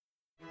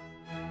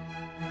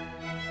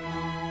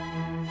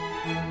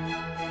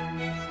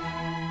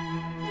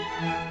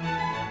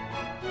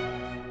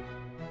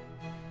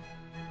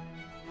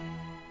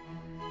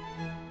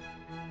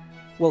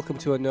Welcome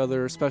to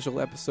another special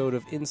episode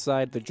of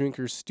Inside the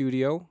Drinker's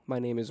Studio. My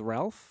name is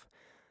Ralph.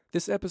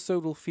 This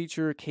episode will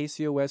feature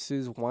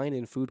KCOS's Wine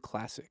and Food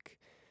Classic.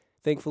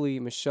 Thankfully,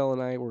 Michelle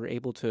and I were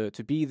able to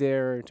be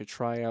there and to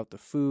try out the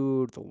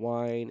food, the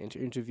wine, and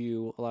to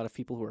interview a lot of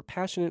people who are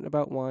passionate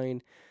about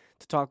wine,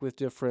 to talk with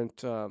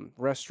different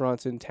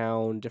restaurants in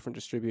town, different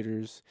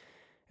distributors.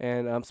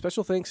 And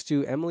special thanks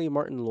to Emily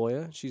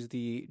Martin-Loya. She's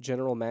the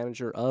general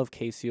manager of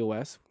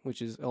KCOS,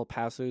 which is El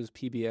Paso's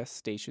PBS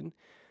station.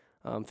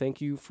 Thank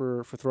you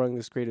for throwing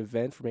this great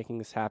event, for making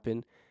this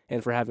happen,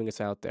 and for having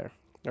us out there.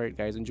 All right,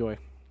 guys, enjoy.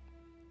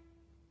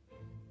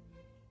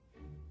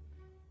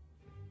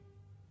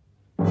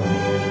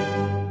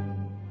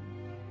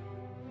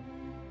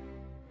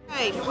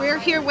 Right, we're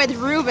here with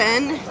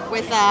Ruben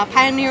with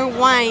Pioneer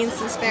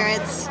Wines and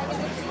Spirits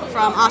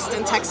from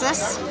Austin,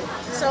 Texas.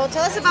 So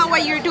tell us about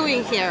what you're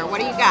doing here. What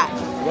do you got?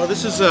 Well,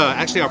 this is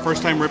actually our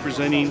first time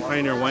representing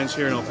Pioneer Wines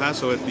here in El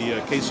Paso at the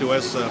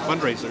KCOS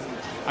fundraiser.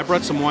 I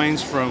brought some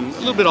wines from a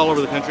little bit all over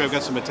the country. I've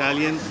got some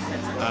Italian.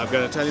 I've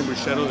got Italian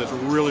Bruschetto that's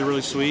really,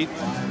 really sweet.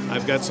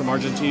 I've got some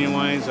Argentinian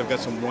wines. I've got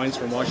some wines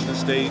from Washington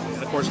State,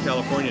 and of course,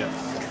 California.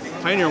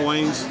 Pioneer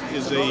Wines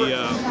is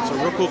it's a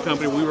real cool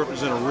company. We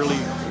represent a really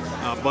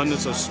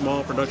abundance of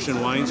small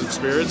production wines and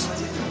spirits.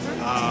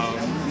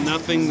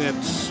 Nothing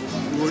that's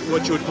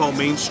what you would call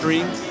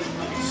mainstream.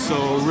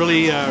 So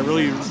really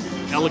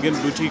elegant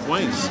boutique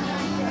wines.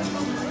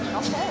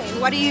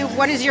 Okay.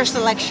 What is your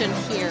selection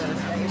here?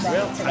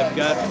 Well,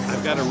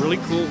 I've got a really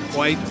cool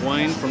white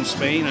wine from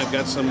Spain. I've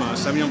got some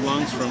Sauvignon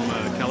Blancs from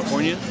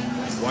California,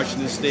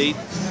 Washington State,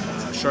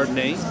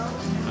 Chardonnay.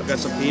 I've got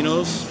some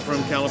Pinots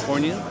from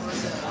California.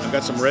 I've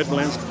got some red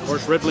blends. Of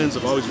course, red blends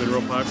have always been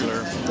real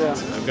popular. Yeah.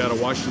 I've got a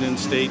Washington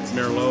State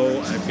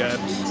Merlot. I've got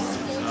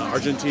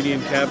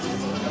Argentinian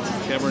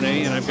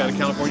Cabernet, and I've got a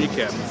California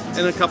Cab,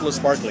 and a couple of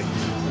sparkling.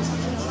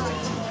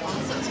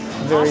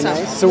 Very awesome.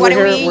 nice. So we're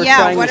trying the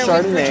Chardonnay.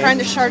 We're trying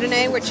the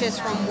Chardonnay, which is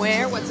from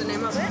where? What's the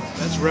name of it?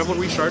 That's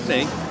Revelry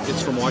Chardonnay.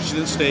 It's from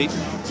Washington State,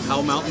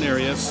 Howell Mountain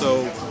area.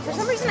 So for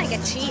some reason I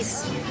get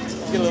cheese. You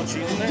get a little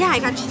cheese in there? Yeah, I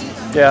got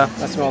cheese. Yeah,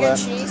 I smell that.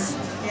 Cheese.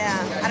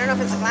 Yeah. I don't know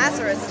if it's the glass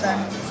or it's the...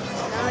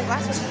 No, the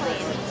glass was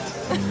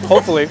clean.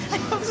 Hopefully. I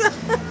hope so.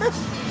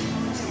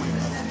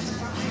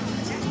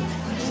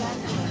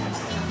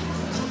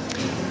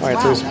 All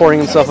right, so he's pouring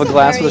himself a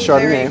glass of the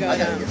Chardonnay.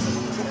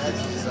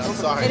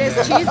 It is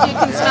cheese. You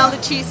can smell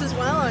the cheese as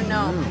well, or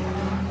no?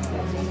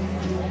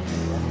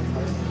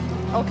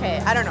 Okay,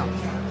 I don't know,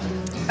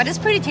 but it's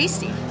pretty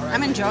tasty.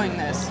 I'm enjoying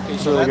this. Okay,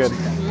 it's really good.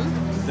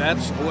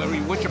 That's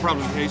what's your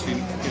problem with tasting?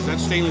 Is that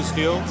stainless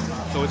steel,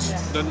 so it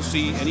doesn't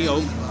see any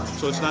oak,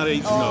 so it's not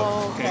aged in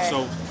oak. Okay,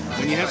 so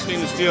when you have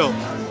stainless steel,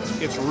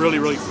 it's really,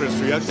 really crisp.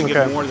 So you actually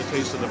get more of the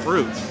taste of the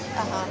fruit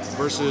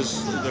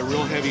versus the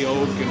real heavy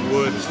oak and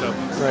wood and stuff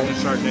in the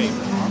Chardonnay.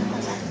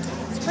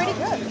 It's pretty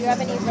good. Do you have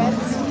any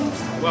reds?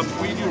 Well,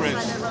 we do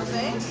reds.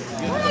 Rosé?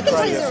 Well, I can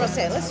try the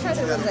rosé. Let's try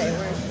the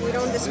rosé. We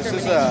don't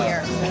discriminate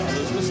here.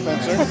 Elizabeth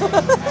Spencer.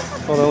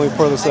 Hold on, let me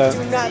pour this out.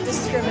 I do not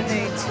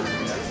discriminate.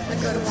 A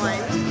good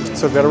wine.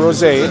 So we've got a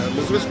rosé.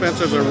 Elizabeth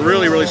Spencer is a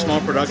really, really small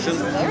production.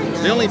 Very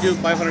nice. They only do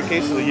 500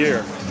 cases a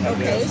year.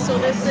 Okay, so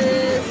this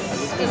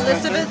is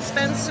Elizabeth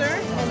Spencer.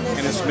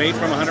 And it's made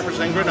from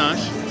 100%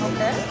 Grenache.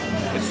 Okay.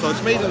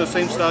 It's made in the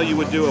same style you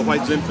would do a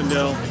white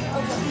Zinfandel.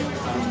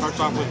 Starts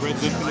off with red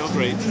Zinfandel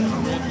grape,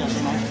 red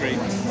Grenache grape.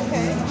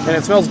 Okay. And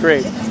it smells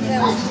great. It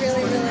smells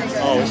really, really good.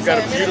 Oh, it's got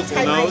a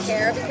beautiful nose. My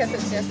hair because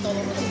it's just all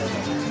over the place.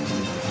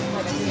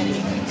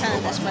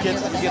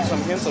 You get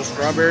some hints of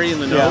strawberry in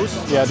the nose.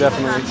 Yeah,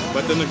 definitely.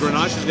 But then the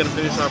Grenache is going to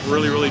finish off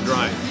really, really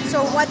dry.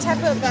 So what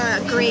type of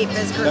grape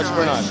is Grenache? That's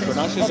Grenache.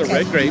 Grenache is a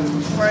red grape.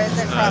 Where is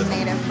it from?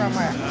 Native from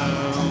where?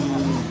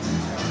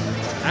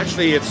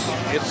 Actually, it's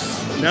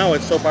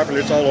so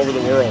popular it's all over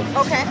the world.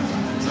 Okay.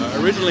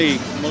 Originally,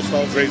 most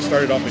all grapes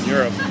started off in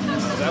Europe.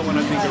 That one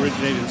I think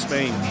originated in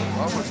Spain.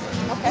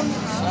 Okay.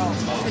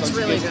 It's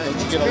really good.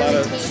 Don't you get a lot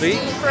of see?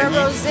 For a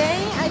rosé,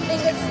 I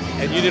think it's.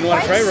 And you didn't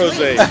want to try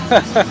rosé.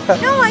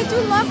 No, I do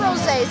love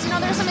rosés. You know,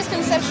 there's a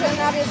misconception,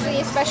 obviously,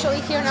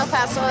 especially here in El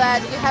Paso,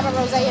 that you have a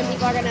rosé and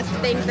people are gonna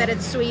think that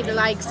it's sweet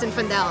like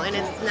Zinfandel, and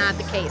it's not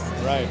the case.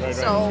 Right.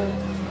 So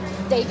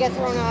they get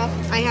thrown off.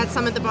 I had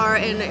some at the bar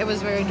and it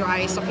was very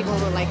dry, so people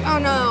were like, "Oh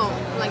no,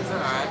 like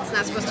it's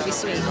not supposed to be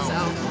sweet."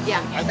 So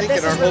yeah. I think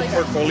in our whole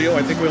portfolio,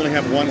 I think we only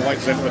have one white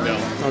Zinfandel.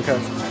 Okay.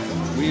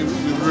 We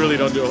really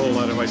don't do a whole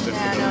lot of white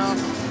Zinfandel. Yeah,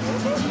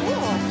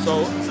 no.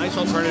 So nice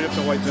alternative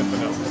to white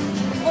Zinfandel.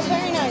 Well,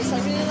 very nice. I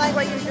really like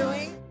what you're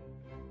doing.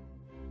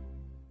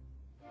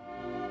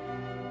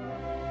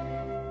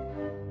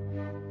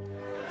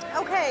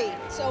 Okay,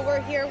 so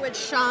we're here with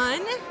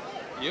Sean.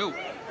 Yo.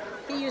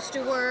 He used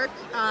to work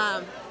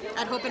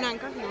at Hope and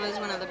Anchor. He was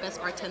one of the best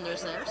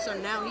bartenders there. So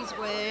now he's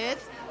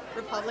with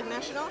Republic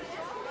National.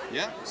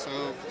 Yeah,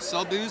 so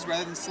sell booze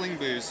rather than sling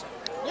booze.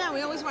 Yeah,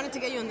 we always wanted to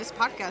get you on this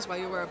podcast while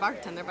you were a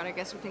bartender, but I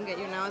guess we can get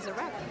you now as a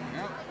rep.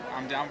 Yeah,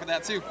 I'm down for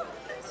that too.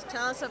 So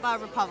tell us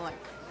about Republic.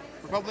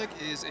 Republic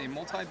is a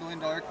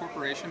multi-billion-dollar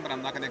corporation, but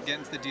I'm not going to get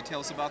into the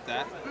details about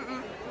that.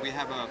 We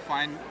have a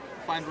fine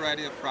fine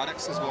variety of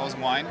products as well as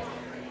wine,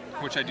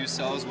 which I do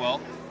sell as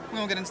well. We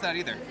won't get into that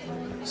either.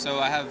 So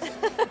I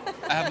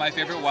have my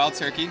favorite wild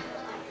turkey.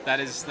 That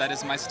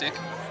is my stick.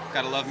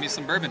 Gotta love me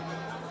some bourbon.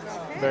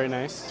 Very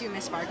nice. Do you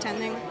miss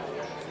bartending?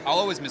 I'll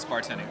always miss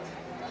bartending.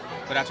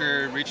 But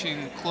after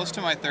reaching close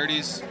to my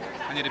 30s,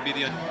 I need to be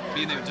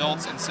the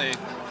adults and say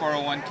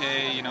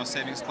 401k,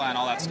 savings plan,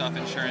 all that stuff,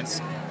 insurance.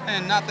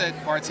 And not that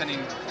bartending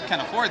can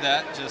afford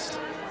that, just,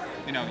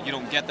 you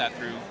don't get that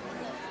through.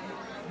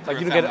 Like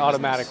you don't get it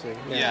automatically.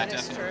 Yeah, That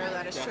is definitely. true.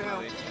 That is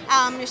Definitely.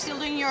 true. You're still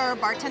doing your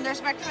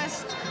bartender's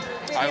breakfast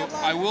video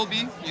blog? I will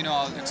be.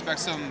 I'll expect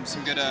some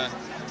good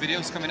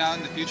videos coming out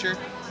in the future.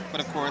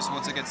 But of course,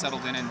 once I get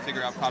settled in and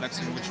figure out products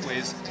and which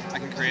ways I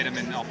can create them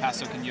and El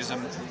Paso can use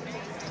them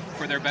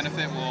for their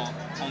benefit, will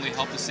only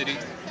help the city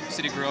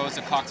grow as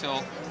a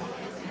cocktail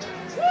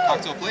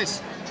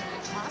place.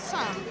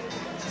 Awesome.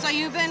 So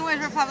you've been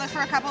with Republic for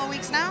a couple of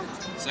weeks now?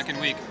 Second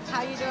week.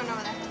 How you doing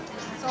over there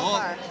so Well,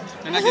 far?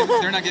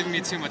 they're not giving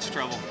me too much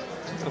trouble.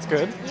 That's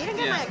good. You didn't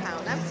get yeah. my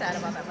account. I'm sad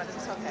about that, but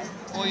it's okay.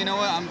 Well, you know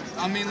what?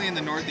 I'm mainly in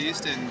the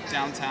Northeast and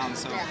downtown,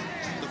 so Yeah.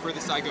 the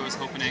furthest I go is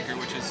Hope and Anchor,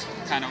 which is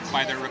kind of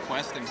by their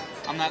request. And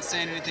I'm not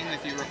saying anything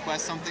if you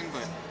request something,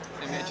 but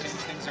they may change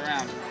things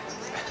around.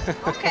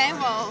 Okay,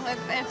 well,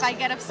 if I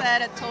get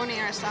upset at Tony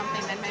or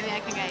something, then maybe I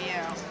can get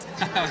you.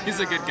 He's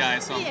a good guy,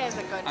 so He is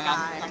a good I'm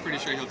guy. pretty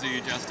sure he'll do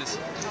you justice.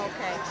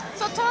 Okay.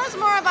 So tell us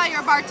more about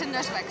your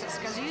bartender's breakfast,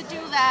 because you do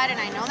that, and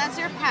I know that's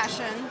your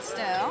passion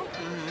still.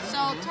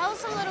 So tell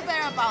us a little bit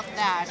about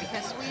that,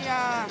 because we,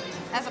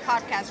 as a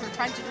podcast, we're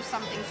trying to do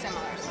something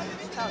similar. So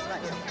tell us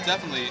about you.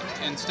 Definitely.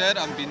 Instead,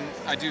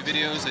 I do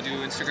videos, I do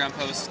Instagram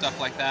posts, stuff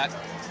like that.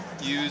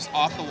 Use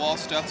off-the-wall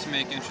stuff to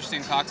make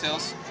interesting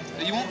cocktails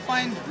that you won't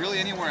find really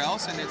anywhere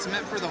else, and it's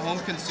meant for the home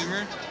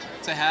consumer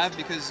to have,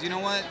 because you know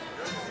what?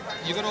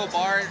 You go to a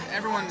bar,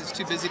 everyone is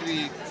too busy to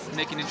be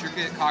making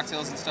intricate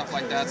cocktails and stuff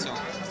like that, so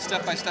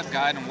step-by-step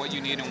guide on what you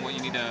need and what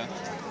you need to,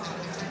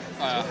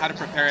 how to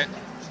prepare it,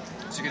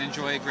 so you can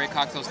enjoy great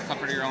cocktails in the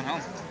comfort of your own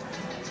home.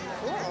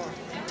 Cool.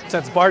 So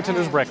that's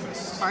Bartender's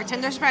Breakfast.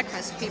 Bartender's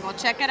breakfast. People,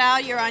 check it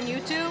out. You're on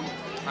YouTube.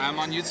 I'm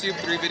on YouTube,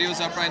 3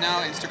 videos up right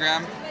now.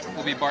 Instagram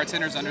will be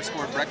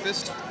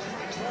bartenders_breakfast.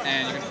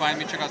 And you can find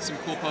me, check out some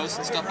cool posts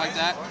and stuff like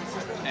that,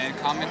 and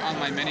comment on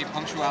my many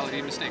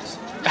punctuality mistakes.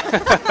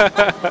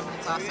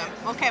 That's awesome.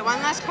 Okay, one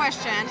last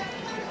question.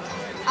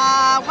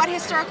 What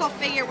historical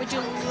figure would you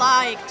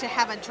like to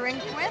have a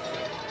drink with,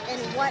 and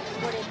what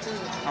would it be?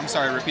 I'm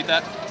sorry, repeat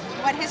that?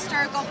 What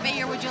historical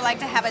figure would you like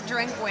to have a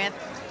drink with,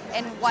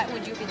 and what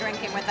would you be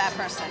drinking with that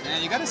person?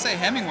 Man, you gotta say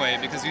Hemingway,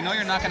 because you know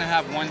you're not gonna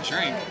have one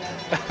drink.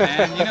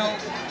 And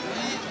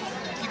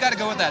you gotta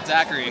go with that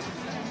daiquiri.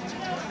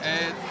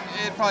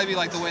 It'd probably be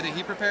like the way that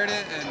he prepared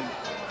it, and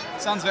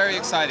it sounds very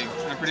exciting.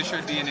 I'm pretty sure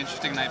it'd be an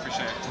interesting night for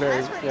sure.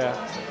 Very, That's pretty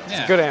yeah. It's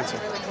Yeah. a good answer.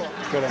 Really cool.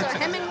 Good So answer.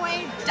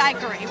 Hemingway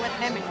daiquiri with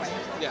Hemingway.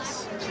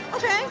 Yes.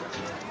 Okay,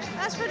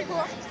 that's pretty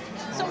cool.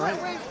 So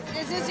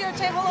is this your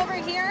table over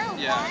here?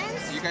 Yeah.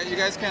 Wines? You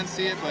guys can't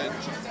see it, but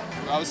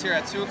I was here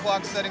at 2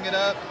 o'clock setting it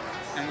up,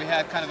 and we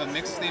had kind of a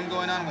mixed theme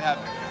going on. We have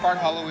part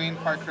Halloween,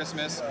 part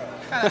Christmas,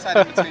 kind of tied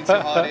in between 2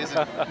 holidays,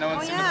 and no one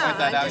Oh seemed to point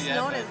that yeah, I out just yet.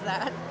 noticed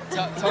that.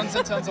 Tons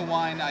and tons of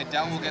wine. I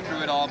doubt we'll get through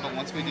it all, but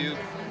once we do,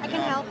 I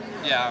can help.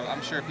 Yeah,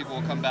 I'm sure people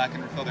will come back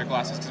and refill their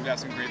glasses because we have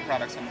some great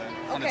products on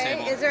the Okay,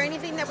 table. is there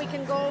anything that we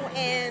can go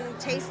and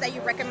taste that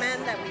you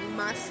recommend that we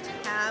must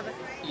have?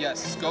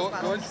 Yes, go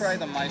and try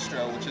the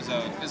Maestro, which is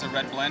a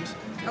red blend.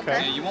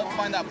 Okay. You won't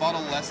find that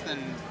bottle less than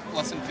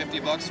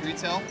 $50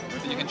 retail,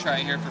 but you can try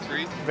it here for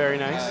free. Very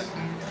nice.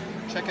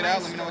 Check it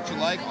out. Let me know what you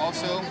like.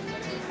 Also,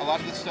 a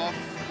lot of the stuff,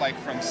 like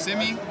from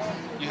Simi,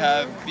 you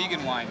have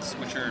vegan wines,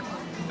 which are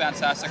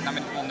fantastic. Not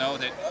many people know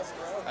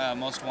that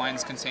most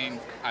wines contain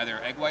either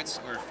egg whites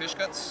or fish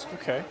guts.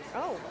 Okay.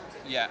 Oh.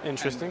 Yeah.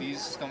 Interesting. And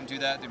these don't do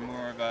that. They're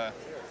more of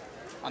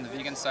on the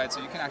vegan side,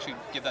 so you can actually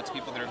give that to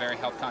people that are very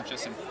health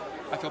conscious. And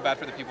I feel bad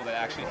for the people that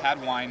actually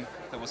had wine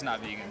that was not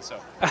vegan. So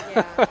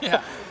Yeah.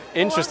 yeah,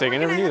 Interesting. Well,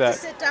 I never knew We're that.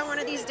 gonna have to sit down one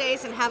of these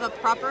days and have a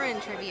proper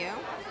interview.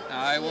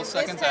 I will This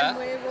second time that.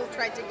 we will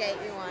try to get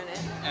you on it.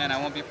 And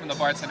I won't be from the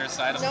bartender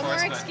side, of No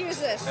course. more but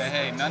excuses.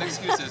 hey, none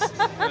excuses.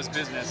 It was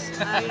business.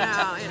 I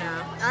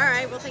know. All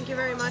right. Well, thank you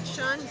very much,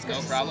 Sean. It's good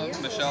No to problem,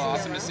 see you. Michelle. We'll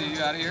Awesome to see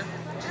you out of here.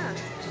 Yeah.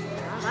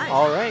 All right.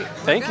 All right.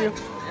 Thank good.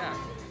 you. Yeah.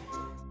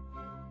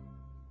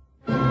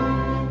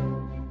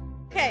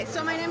 Okay,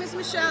 so my name is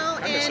Michelle,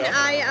 and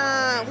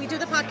Michelle. we do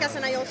the podcast,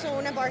 and I also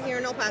own a bar here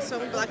in El Paso,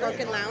 Black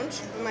Orchid Lounge.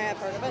 You might have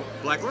heard of it.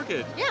 Black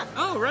Orchid. Yeah.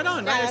 Oh, right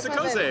on. Yeah, Nice. that's It's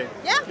my a favorite.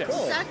 Kose. Yeah,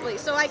 Cool. exactly.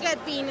 So I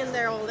get bean in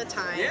there all the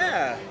time.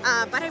 Yeah.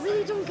 But I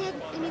really don't get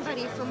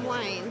anybody from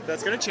wine.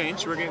 That's gonna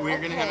change. We're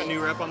gonna have a Okay. new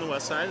rep on the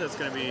west side. That's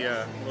gonna be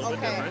a little bit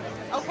Okay. different.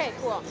 Okay,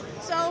 cool.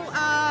 So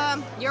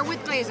you're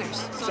with Glazers.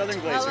 So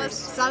Southern tell Glazers. us-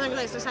 Southern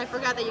Glazers. I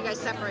forgot that you guys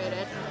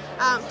separated.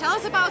 Tell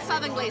us about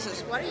Southern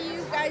Glazers. What are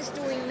you guys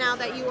doing now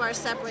that you are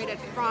separated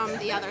from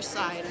the other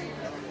side?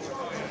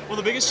 Well,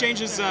 the biggest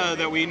change is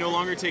that we no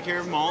longer take care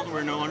of malt.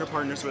 We're no longer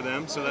partners with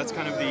them. So that's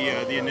kind of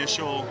the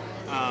initial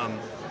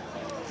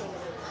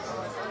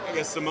I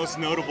guess the most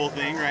notable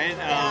thing, right?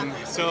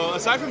 So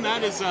aside from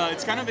that, is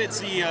it's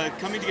the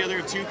coming together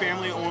of two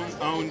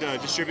family-owned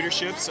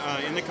distributorships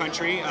in the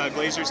country.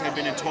 Glazers have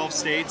been in 12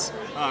 states,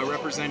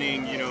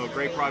 representing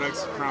great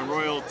products, Crown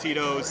Royal,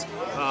 Tito's.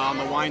 On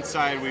the wine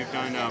side, we've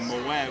done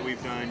Moet,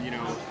 we've done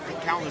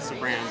countless of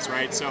brands,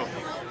 right? So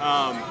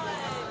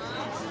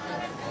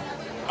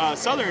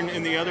Southern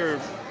in the other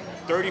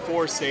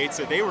 34 states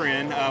that they were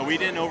in, we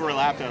didn't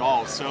overlap at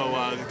all. So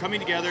coming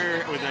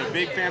together with a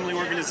big family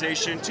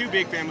organization, two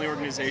big family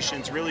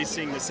organizations, really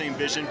seeing the same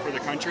vision for the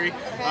country,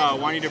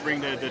 wanting to bring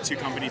the two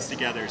companies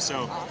together.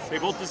 So they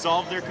both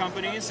dissolved their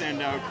companies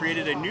and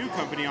created a new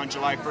company on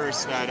July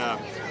 1st that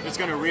is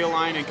going to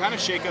realign and kind of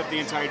shake up the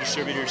entire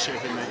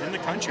distributorship in the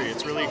country.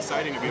 It's really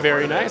exciting to be a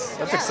Very part of nice. it.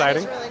 That's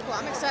exciting. That's really cool.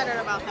 I'm excited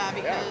about that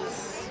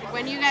because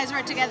when you guys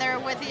were together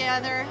with the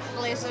other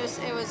Glazers,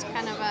 it was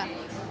kind of a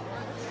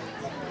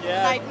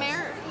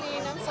nightmare. I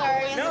mean, I'm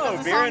sorry. No,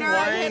 beer and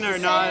wine are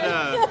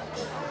not.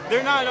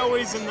 They're not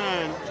always in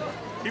the.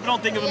 People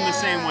don't think of them the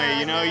same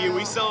way.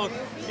 We sell.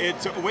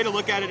 It's a way to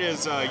look at it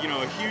is, a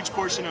huge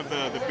portion of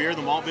the beer,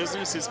 the malt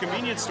business is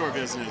convenience store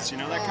business.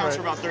 That counts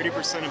for about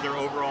 30% of their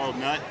overall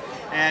nut.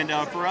 And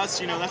for us,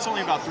 that's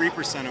only about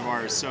 3% of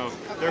ours. So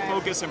their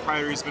focus and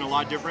priority has been a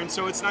lot different.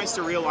 So it's nice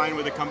to realign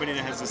with a company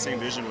that has the same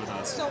vision with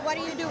us. So what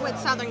do you do with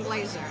Southern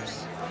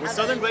Glazers? With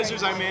Southern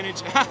Glazers, I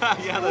manage.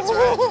 Yeah, that's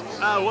right.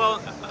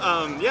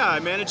 I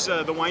manage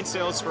the wine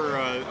sales for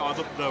all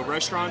the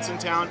restaurants in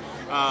town,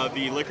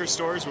 the liquor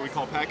stores, what we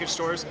call package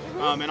stores,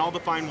 and all the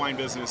fine wine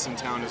business in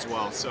town as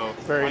well. So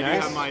Very I nice.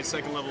 do have my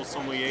second level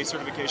sommelier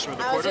certification with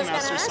the I was just going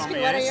to Quartermaster ask you,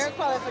 Sommeliers. what are your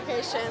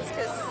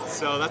qualifications?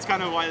 So that's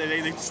kind of why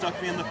they stuck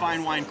me in the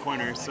fine wine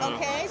corner. So.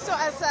 Okay, so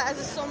as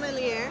a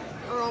sommelier,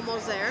 or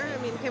almost there,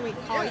 I mean, can we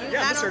call you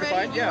yeah, that I'm certified.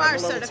 already? Yeah, you I'm are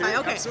a level certified. 2,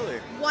 Okay. absolutely.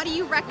 What do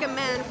you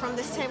recommend from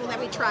this table that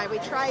we tried? We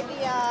tried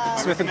the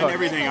Smith and And Cook.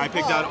 everything. I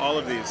picked out all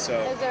of these. So.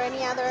 Is there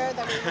any other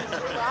that we need to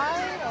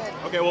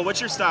try? Okay, well, what's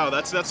your style?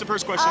 That's the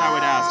first question I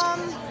would ask.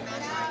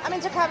 I'm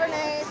into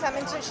Cabernets, I'm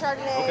into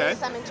Chardonnays, Okay.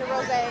 I'm into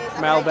Rosés.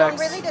 I Malbecs. don't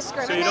really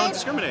discriminate. So you don't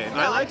discriminate. No,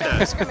 I like don't that.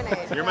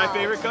 discriminate. You're my No.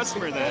 favorite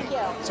customer then. Thank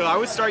you. So I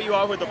would start you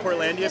off with the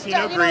Portlandia Just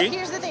Pinot don't, Gris.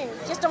 here's the thing.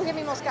 Just don't give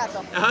me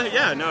Moscato.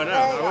 Yeah, no, There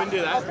you I go. wouldn't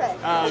do that.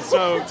 Okay.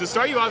 So to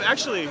start you off,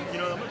 actually, I'm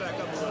gonna back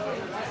up a little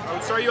bit. I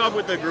would start you off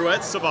with the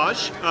Gruette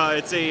Sauvage.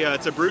 It's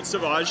a Brut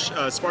Sauvage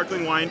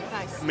sparkling wine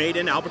Nice. made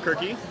in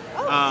Albuquerque.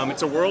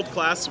 It's a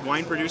world-class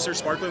wine producer.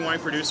 Sparkling wine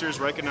producers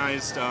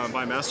recognized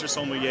by master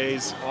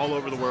sommeliers all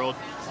over the world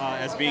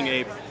as being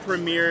a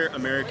premier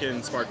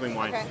American sparkling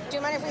wine. Okay. Do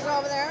you mind if we go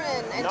over there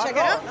and Not check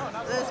at it all. out? No,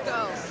 not at Let's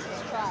go.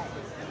 Let's try.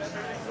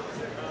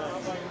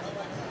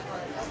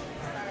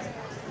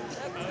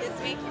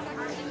 Excuse me.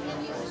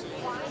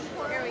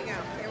 Here we go.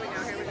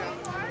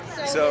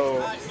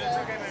 So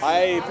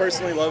I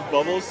personally love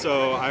bubbles,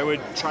 so I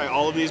would try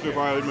all of these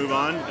before I would move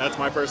on. That's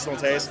my personal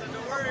taste.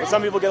 But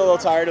some people get a little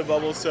tired of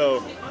bubbles,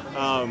 so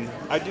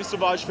I do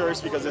Sauvage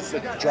first because it's the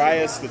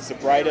driest, it's the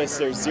brightest.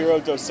 There's zero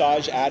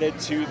dosage added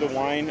to the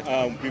wine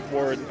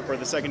for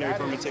the secondary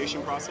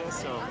fermentation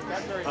process. So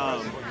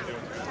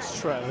Let's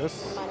try this.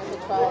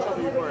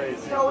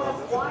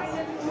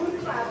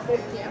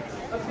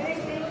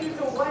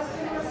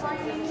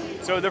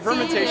 So the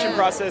fermentation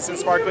process in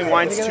sparkling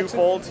wine is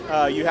twofold.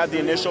 You have the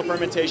initial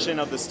fermentation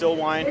of the still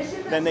wine,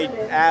 then they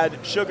add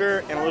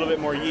sugar and a little bit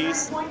more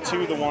yeast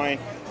to the wine,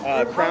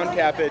 crown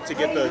cap it to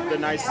get the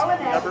nice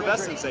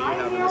effervescence that you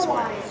have in this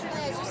wine.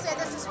 As you said,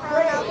 this is from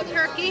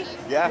Albuquerque.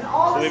 Yeah,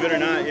 believe it or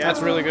not, yeah.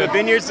 That's really good. The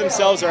vineyards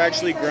themselves are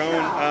actually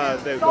grown,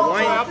 the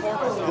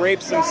wine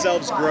grapes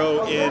themselves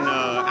grow in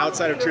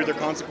outside of Truth or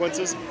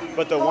Consequences,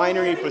 but the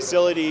winery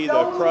facility,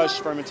 the crush,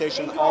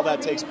 fermentation, all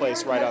that takes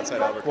place right outside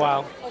Albuquerque.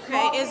 Wow.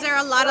 Okay, is there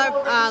a lot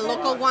of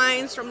local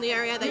wines from the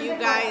area that you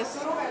guys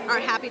are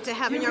happy to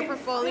have in your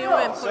portfolio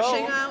and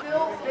pushing out?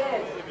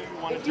 If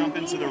you want to jump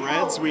into the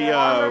reds, we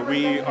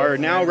are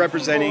now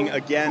representing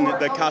again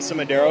the Casa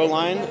Madero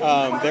line.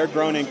 They're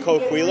grown in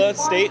Coahuila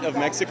state of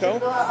Mexico,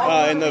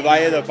 in the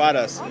Valle de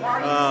Paras.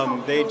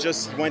 They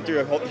just went through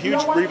a huge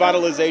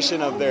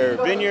revitalization of their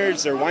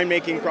vineyards, their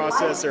winemaking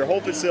process. Their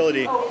whole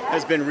facility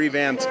has been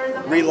revamped,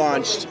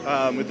 relaunched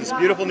with this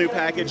beautiful new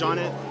package on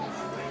it.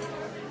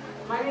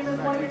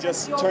 We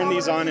just turned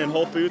these on in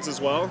Whole Foods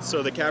as well.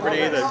 So the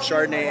Cabernet, the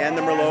Chardonnay, and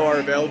the Merlot are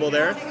available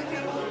there.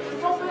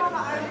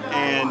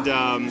 And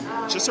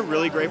just a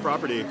really great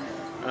property.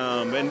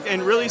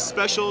 And really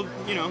special,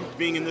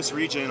 being in this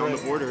region on the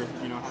border,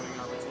 having an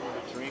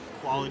opportunity to drink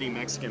quality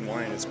Mexican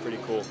wine is pretty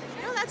cool.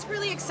 That's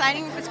really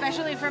exciting,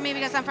 especially for me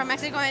because I'm from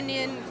Mexico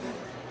and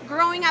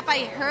growing up I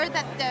heard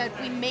that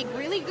we make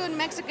really good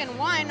Mexican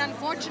wine.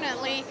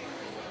 Unfortunately,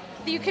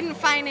 you couldn't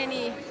find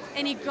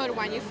any good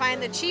one. You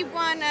find the cheap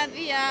one at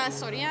the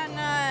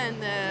Soriana and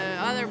the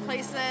other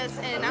places,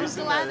 and I'm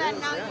glad that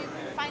now you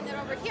find it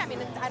over here. I mean,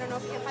 I don't know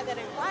if you can find that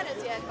in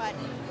Juarez yet, but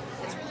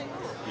it's really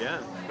cool. Yeah.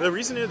 The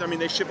reason is,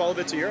 they ship all of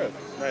it to Europe.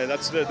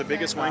 That's the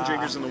biggest wine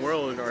drinkers in the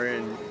world are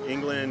in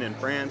England and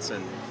France,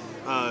 and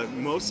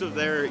most of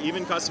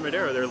even Casa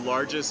Madero, their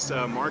largest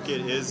market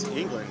is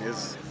England.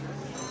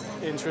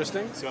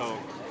 Interesting. So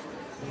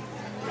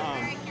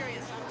very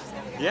curious. So I'm just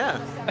gonna go.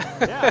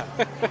 Yeah.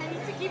 I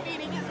need to keep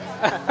eating as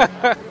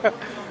well.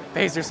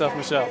 Pace yourself,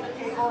 Michelle.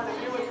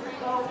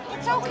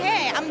 It's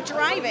okay. I'm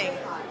driving.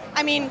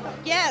 I mean,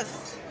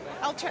 yes.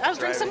 I'll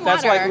drink some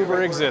water. That's why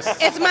Uber exists.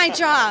 It's my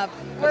job.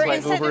 We're why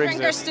inside Uber the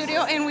drinker exists.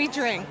 studio and we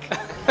drink.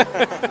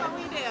 That's what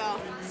we do.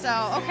 So,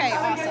 okay,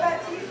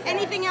 awesome.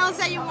 Anything else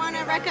that you want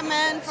to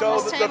recommend from So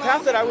this the table?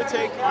 path that I would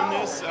take on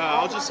this,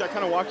 I'll just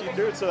kind of walk you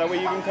through it so that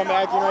way you can come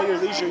back, at your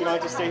leisure. You don't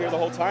have to stay here the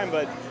whole time.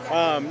 But,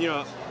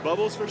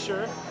 bubbles for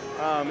sure.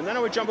 And then I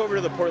would jump over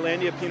to the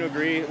Portlandia Pinot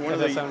Gris, one of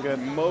that sound good?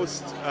 the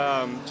most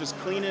just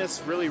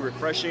cleanest, really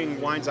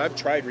refreshing wines I've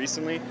tried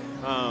recently.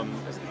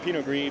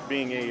 Pinot Gris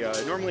being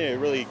normally a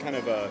really kind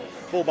of a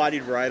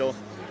full-bodied varietal.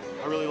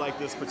 I really like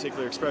this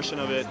particular expression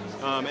of it.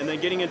 And then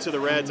getting into the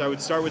reds, I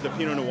would start with the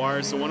Pinot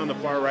Noir. So one on the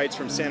far right is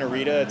from Santa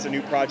Rita. It's a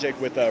new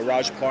project with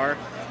Raj Parr,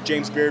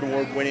 James Beard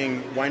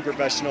Award-winning wine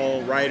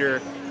professional,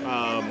 writer,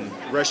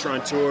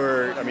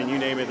 restaurateur. I mean, you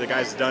name it, the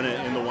guy's done it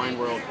in the wine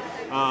world.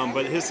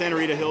 But his Santa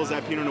Rita Hills,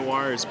 that Pinot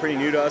Noir, is pretty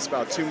new to us,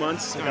 about 2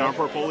 months in our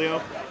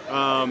portfolio.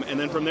 And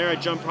then from there, I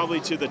jump probably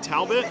to the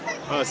Talbot,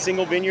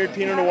 single vineyard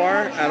Pinot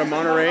Noir out of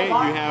Monterey. You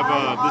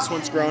have, this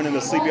one's grown in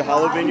the Sleepy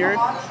Hollow Vineyard.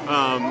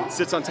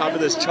 Sits on top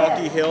of this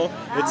chalky hill.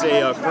 It's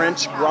a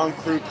French Grand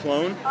Cru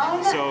clone,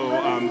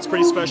 so it's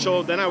pretty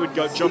special. Then I would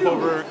jump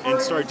over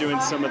and start doing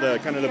some of the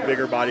kind of the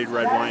bigger bodied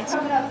red wines.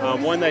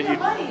 One that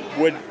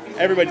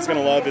everybody's going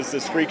to love is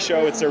this Freak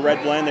Show. It's their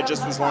red blend that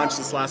just was launched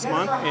this last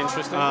month.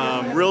 Interesting.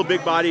 Real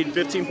big-bodied,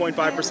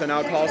 15.5%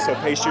 alcohol, so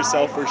pace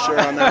yourself for sure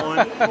on that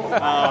one.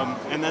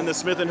 And then the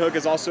Smith & Hook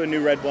is also a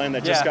new red blend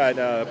that just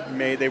got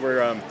made. They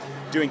were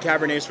doing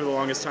Cabernets for the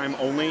longest time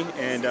only,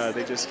 and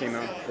they just came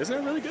out. Isn't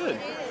it really good?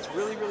 It's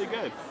really, really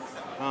good.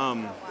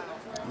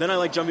 Then I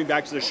like jumping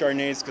back to the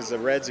Chardonnays because the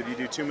reds, if you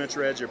do too much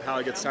reds, your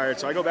palate gets tired.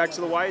 So I go back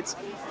to the whites,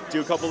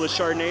 do a couple of the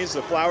Chardonnays,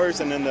 the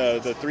flowers, and then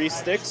the 3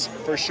 sticks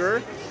for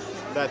sure.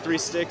 That 3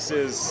 sticks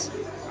is,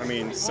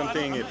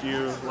 something, if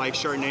you like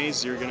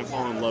Chardonnays, you're going to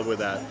fall in love with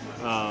that.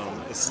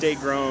 Estate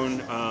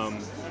grown,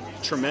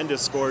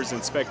 tremendous scores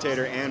in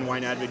Spectator and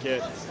Wine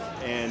Advocate,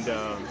 and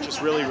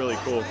just really, really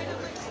cool.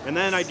 And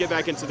then I'd get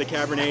back into the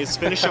Cabernets,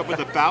 finish up with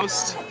the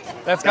Faust.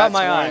 That's got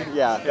my eye.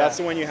 Yeah, that's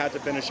the one you have to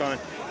finish on.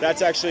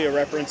 That's actually a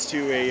reference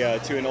to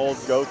an old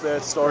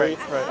Goethe story,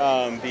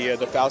 Right.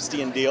 The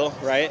Faustian deal,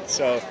 right?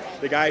 So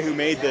the guy who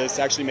made this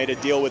actually made a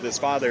deal with his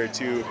father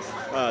to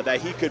that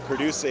he could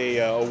produce a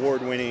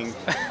award-winning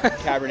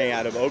Cabernet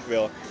out of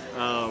Oakville.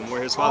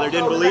 Where his father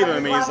didn't believe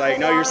him, and he's like,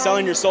 "No, you're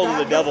selling your soul to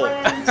the devil."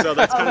 So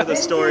that's kind of the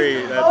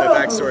story, the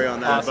backstory on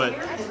that. But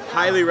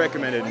highly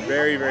recommended,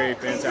 very, very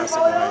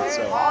fantastic wine.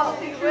 So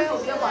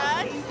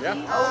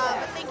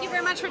yeah. Thank you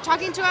very much for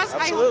talking to us.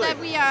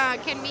 Absolutely. I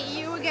hope that we can meet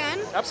you again.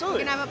 Absolutely.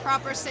 We can have a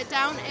proper sit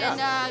down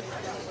and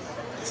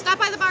stop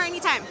by the bar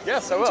anytime.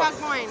 Yes, I and will.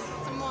 Talk wine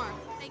some more.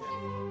 Thank you.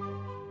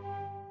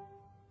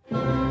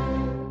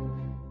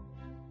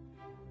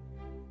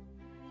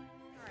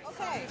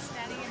 Okay.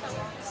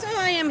 So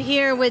I am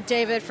here with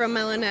David from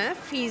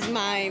L&F. He's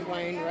my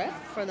wine rep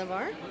for the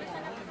bar.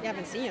 You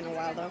haven't seen you in a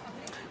while though.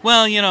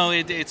 Well,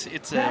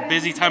 it's a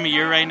busy time of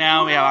year right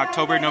now. We have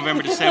October,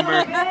 November, December,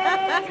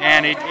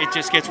 and it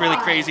just gets really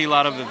crazy. A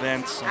lot of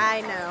events. So. I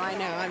know.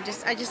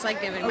 I just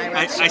like giving my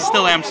reps. I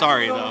still am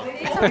sorry though.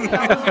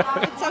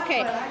 It's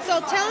okay. So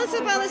tell us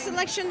about the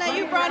selection that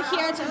you brought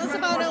here. Tell us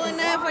about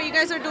L&F, what you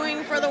guys are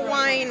doing for the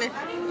wine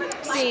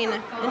scene.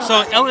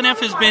 So L&F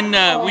has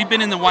been we've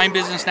been in the wine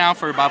business now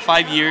for about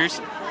 5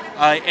 years,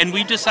 and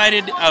we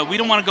decided we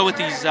don't want to go with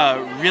these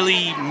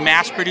really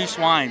mass-produced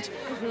wines.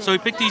 So we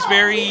picked these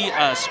very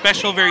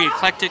special, very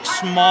eclectic,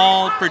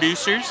 small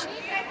producers.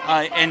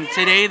 And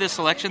today, the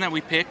selection that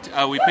we picked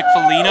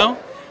Foligno,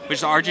 which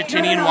is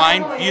Argentinian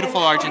wine, beautiful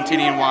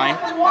Argentinian wine.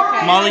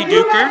 Molly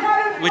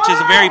Duker, which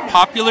is a very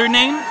popular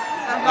name,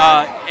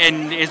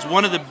 and is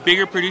one of the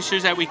bigger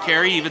producers that we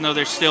carry, even though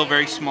they're still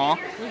very small.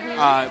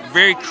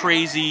 Very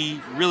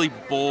crazy, really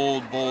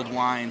bold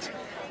wines.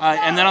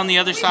 And then on the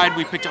other side,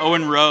 we picked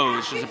Owen Rowe,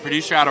 which is a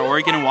producer out of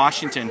Oregon and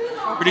Washington,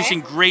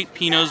 producing great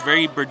Pinots,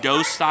 very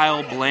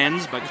Bordeaux-style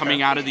blends, but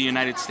coming out of the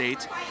United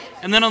States.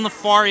 And then on the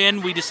far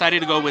end, we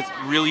decided to go with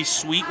really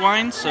sweet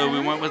wines. So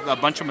we went with a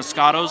bunch of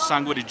Moscatos,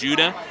 Sangue de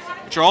Juda,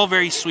 which are all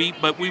very sweet,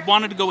 but we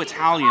wanted to go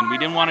Italian. We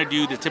didn't want to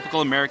do the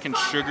typical American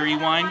sugary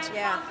wines.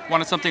 Yeah. We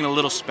wanted something a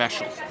little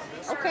special.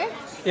 Okay.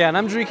 Yeah, and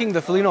I'm drinking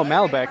the Foligno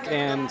Malbec,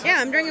 and Yeah,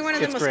 I'm drinking one of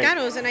the It's great.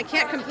 Moscatos, and I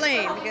can't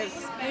complain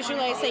because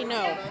usually I say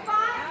no.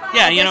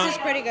 Yeah, This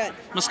is pretty good.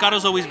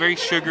 Moscato's always very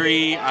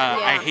sugary.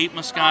 I hate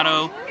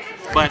Moscato,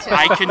 but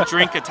I can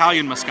drink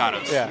Italian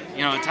Moscatos. Yeah.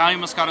 Italian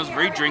Moscato's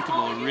very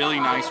drinkable,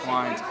 really nice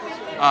wines.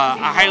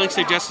 I highly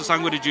suggest the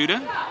Sangue de Juda,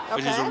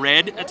 which is a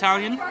red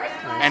Italian,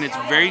 and it's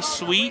very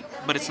sweet,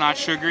 but it's not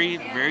sugary,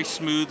 very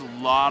smooth,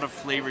 a lot of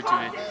flavor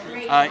to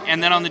it.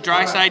 And then on the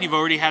dry side, you've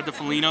already had the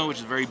Foligno, which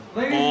is very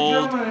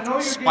bold,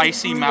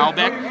 spicy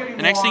Malbec.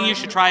 The next thing you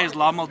should try is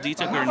La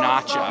Maldita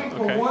Grenache.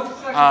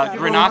 okay.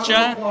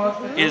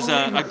 Grenache is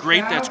a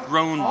grape that's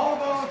grown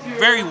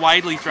very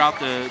widely throughout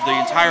the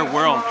entire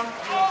world.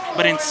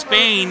 But in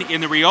Spain,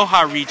 in the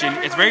Rioja region,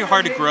 it's very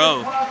hard to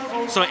grow.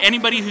 So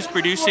anybody who's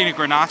producing a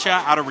Grenache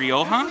out of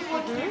Rioja,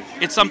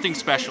 it's something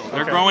special.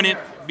 They're growing it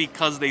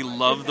because they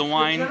love the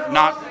wine,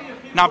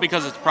 not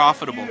because it's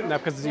profitable.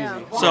 Not because it's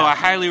easy. So I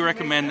highly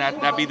recommend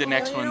that be the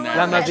next one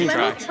that you Let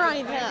try. me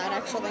try that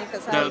actually.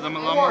 The La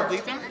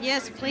Maldita?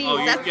 Yes, please.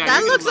 Oh,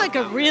 that looks like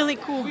a really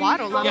cool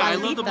bottle. La Yeah, I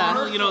Maldita. love the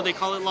bottle. You know, they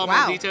call it La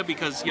Wow. Maldita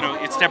because, you know,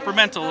 it's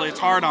temperamental, it's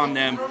hard on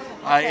them.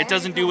 It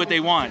doesn't do what they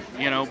want,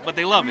 you know, but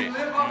they love it. You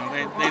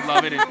know, they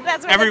love it.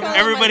 That's what they call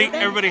it,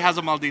 Everybody has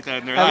a Maldita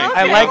in their life.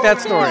 I like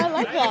that story. I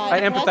like that. I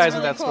empathize That's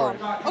with that really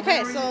cool.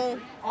 Okay, so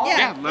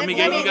Yeah, let me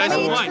get you guys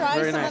some wine. Try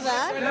Very some nice. of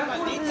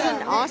that. This is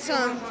an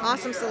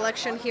awesome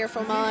selection here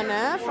from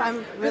Alanef.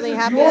 I'm really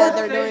happy that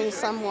they're doing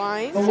some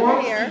wines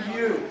over here.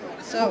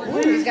 So,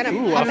 he's gonna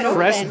pop it a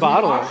fresh open.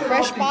 bottle.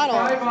 Fresh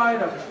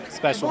bottle.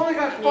 Special.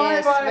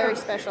 Yes, very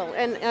special.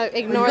 And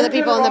ignore the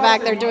people in the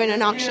back. They're doing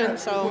an auction,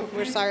 so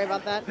we're sorry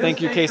about that.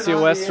 Thank you,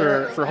 KCOS,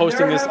 for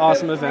hosting this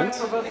awesome event.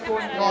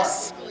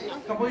 Yes.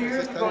 A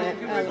little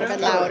bit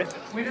loud.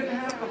 All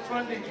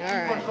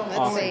right,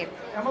 let's see.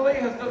 Emily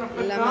has done a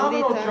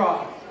phenomenal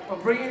job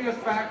of bringing us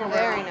back around.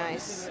 Very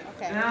nice.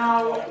 Okay.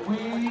 Now we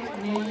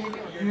need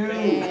you.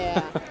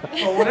 Yeah.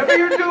 So whatever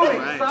you're doing,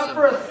 stop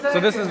for a second. So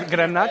this is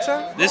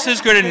Grenache? This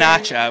is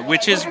Grenache,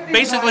 which is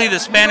basically the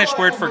Spanish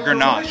word for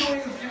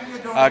Grenache.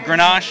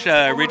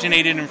 Grenache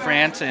originated in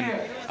France, and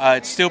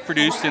it's still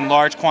produced in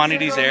large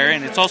quantities there,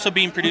 and it's also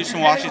being produced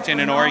in Washington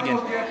and Oregon.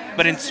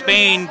 But in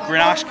Spain,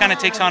 Grenache kind of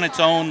takes on its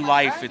own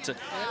life. It's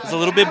a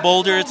little bit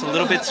bolder, it's a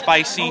little bit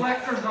spicy.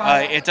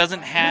 It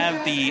doesn't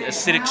have the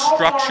acidic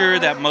structure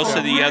that most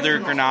of the other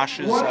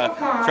Grenaches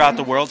throughout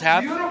the world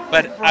have.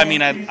 But, I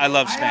mean, I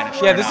love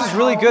Spanish. Yeah, this is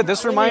really good.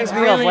 This reminds me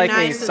of Really like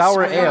nice a and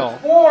sour sweet. ale.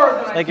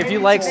 Like if you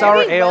like sour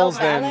Very well ales,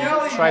 then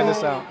balanced. try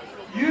this out.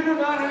 You do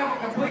not have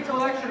a complete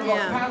collection of Yeah.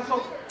 El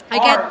Paso I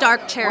get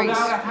dark cherries,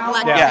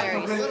 black Yeah.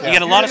 cherries. You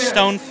get a lot of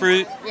stone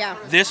fruit. Yeah.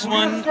 This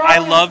one I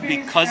love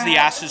because the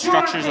acid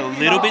structure is a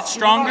little bit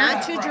stronger.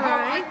 Not too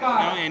dry. You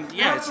know, and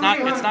yeah, it's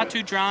not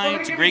too dry.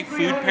 It's a great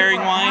food pairing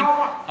wine,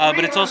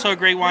 but it's also a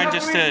great wine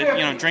just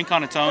to drink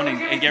on its own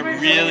and get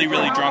really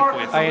drunk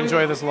with. I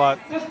enjoy this a lot.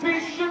 This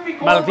piece should be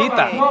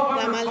Maldita.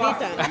 La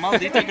Maldita.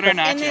 Maldita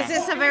Grenache. And is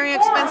this a very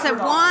expensive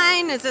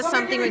wine? Is this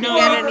something we can No,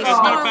 get at any as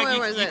a matter of store? fact,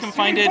 Or is you this? can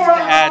find it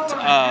at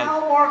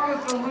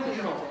Marcus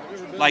original.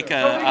 like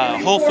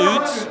Whole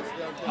Foods.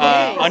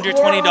 Under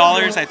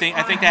 $20, I think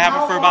they have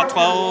it for about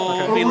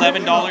 $12,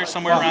 $11,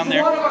 somewhere around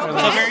there.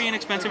 So very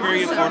inexpensive,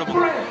 very affordable.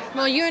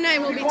 Well, you and I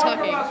will be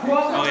talking.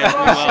 Oh yeah,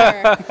 we will.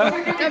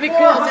 Sure. That'd be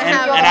cool to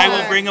have. And I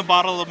will bring a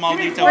bottle of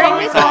Maldita Bring when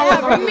me we some.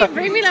 talk. Yeah,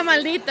 bring me la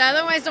maldita.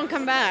 Otherwise, don't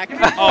come back. Oh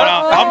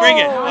no, I'll bring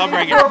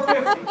it.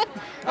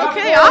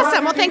 Okay,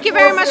 awesome. Well, thank you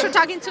very much for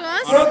talking to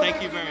us. Oh no,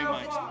 thank you very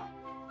much.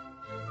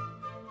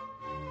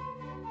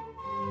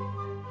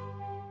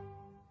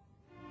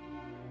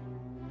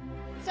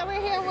 So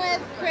we're here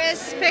with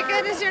Chris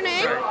Pickett, is your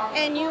name,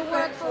 and you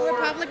work for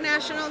Republic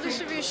National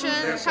Distribution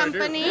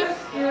Company,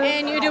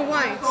 and you do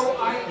wines.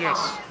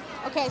 Yes.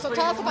 Okay, so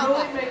tell us about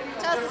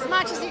that. Tell us as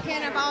much as you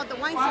can about the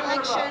wine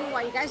selection,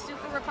 what you guys do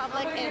for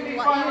Republic, and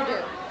what you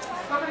do.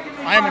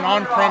 I am an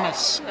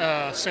on-premise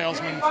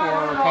salesman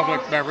for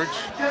Republic Beverage.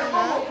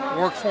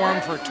 Worked for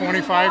them for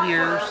 25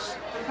 years.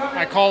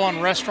 I call on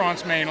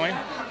restaurants mainly.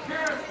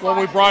 What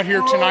we brought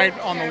here tonight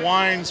on the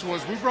wines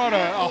was we brought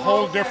a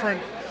whole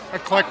different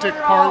eclectic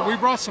part. We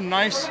brought some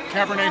nice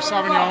Cabernet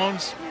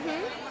Sauvignons,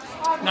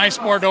 nice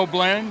Bordeaux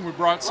blend. We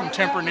brought some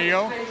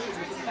Tempranillo.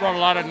 Brought a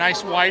lot of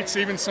nice whites,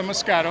 even some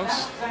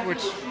Moscatos,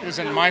 which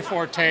isn't my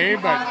forte,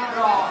 but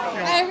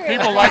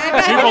people like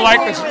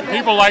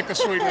the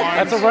sweet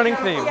wines. That's a running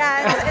theme.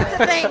 Yeah, it's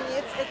a thing.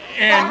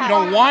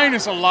 And wine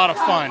is a lot of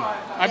fun.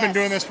 I've been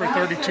doing this for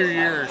 32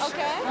 years,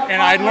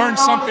 and I learn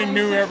something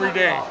new every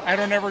day. I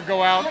don't ever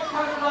go out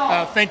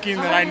thinking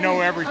that I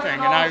know everything,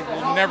 and I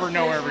will never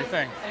know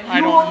everything. I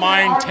don't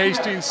mind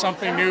tasting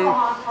something new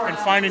and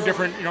finding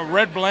different.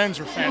 Red blends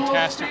are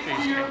fantastic these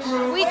days.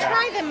 We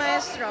tried the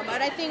Maestro,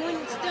 but I think we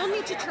still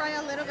need to try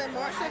a little bit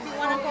more. So if you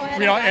want to go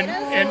ahead and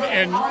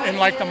guide us. And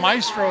like the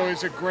Maestro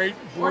is a great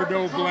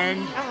Bordeaux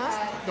blend.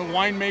 The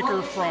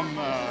winemaker from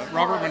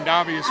Robert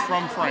Mondavi is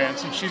from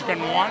France, and she's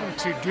been wanting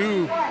to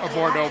do a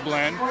Bordeaux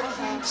blend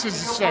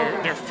since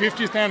their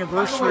 50th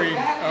anniversary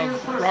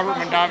of Robert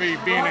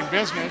Mondavi being in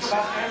business.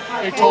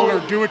 They told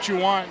her, do what you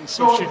want, and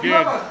so she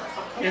did.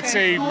 It's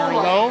a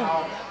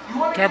Merlot,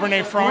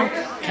 Cabernet Franc,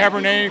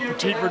 Cabernet,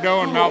 Petit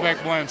Verdot, and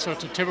Malbec blend, so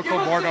it's a typical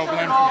Bordeaux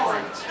blend from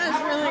France.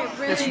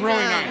 It's It's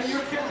really nice.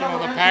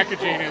 The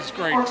packaging is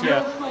great too.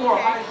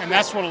 And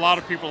that's what a lot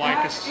of people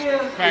like is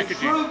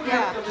packaging.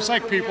 Just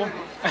like people. Is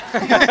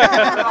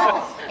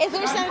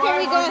there something, can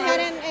we go ahead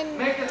and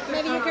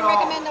maybe you can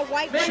recommend a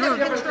white one that we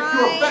can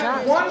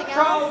try or something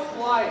else?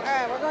 All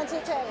right, we're going to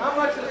the table. How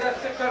much is that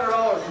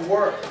 $600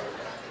 worth?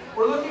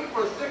 We're looking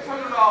for $600.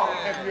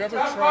 Have you ever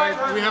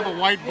tried? We have a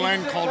white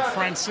blend called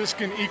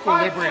Franciscan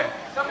Equilibrium.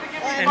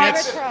 And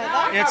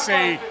it's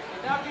a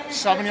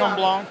Sauvignon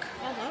Blanc,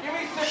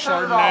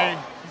 Chardonnay,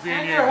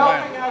 Viognier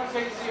blend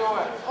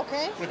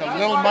Okay. with a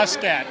little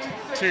muscat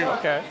too.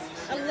 Okay.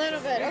 A little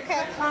bit.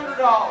 Okay.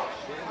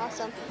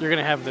 Awesome. You're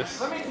gonna have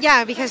this.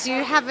 Yeah, because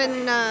you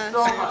haven't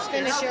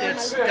finished your.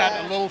 It's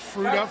got a little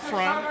fruit up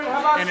front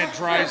and it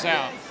dries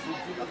out.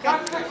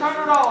 That's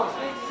 $600.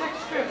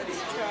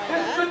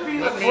 This should be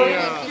the Let me,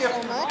 greatest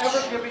gift so much.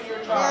 ever given your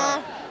child.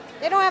 Yeah.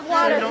 They don't have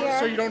water here.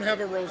 So you don't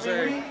have a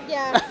rosé.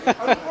 Yeah.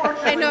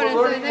 I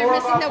noticed they're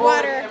missing the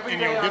water.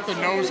 And you'll get the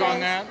nose on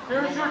that.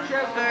 Here's your chance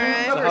All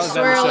right, So we're how's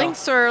that, Michelle?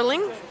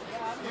 swirling.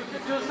 to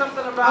do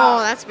something about Oh,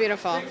 that's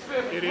beautiful.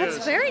 It That's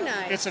is. very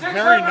nice. It's a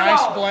very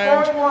nice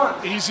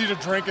blend. Easy to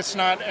drink. It's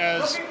not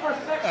as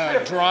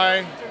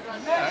dry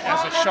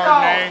as a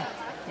Chardonnay.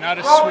 Not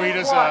as sweet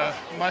as a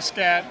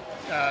Muscat.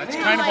 It's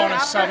kind of on a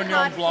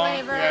Sauvignon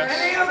Blanc.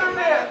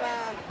 Yes.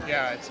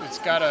 Yeah, it's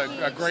got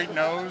a great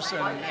nose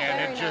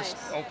and it just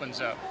opens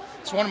up.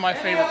 It's one of my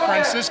favorite.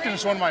 Franciscan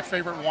is one of my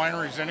favorite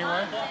wineries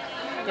anyway.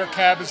 Their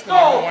cab is the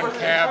 #1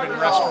 cab in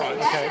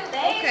restaurants.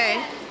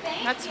 Okay.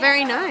 That's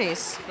very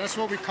nice. That's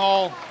what we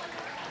call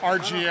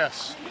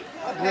RGS.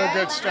 Real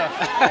good stuff.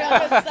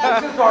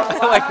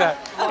 I like that.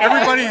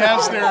 Everybody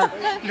has their,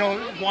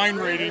 wine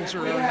ratings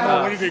or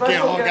what did they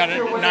get? Oh, I got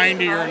it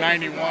 90 or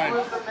 91.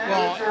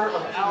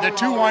 Well, the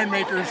two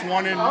winemakers,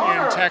 one in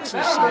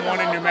Texas and one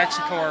in New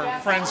Mexico, are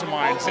friends of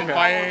mine,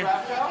 Zinvalle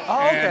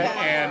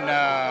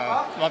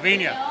and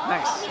Lavinia.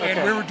 Nice. Okay.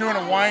 And we were doing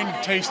a wine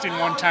tasting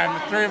one time.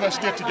 The three of us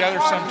get together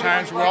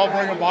sometimes. We all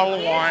bring a bottle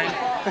of wine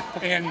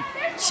and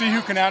see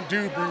who can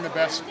bring the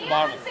best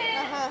bottle.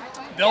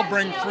 They'll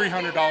bring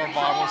 $300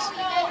 bottles,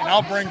 and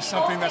I'll bring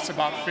something that's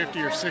about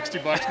 $50 or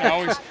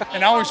 $60,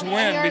 and I always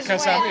win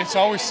because it's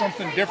always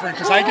something different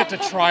because I get to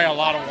try a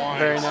lot of wine.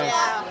 Very nice.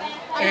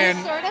 Are And-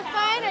 you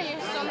certified? Are you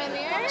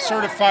sommelier?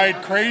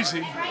 Certified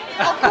crazy.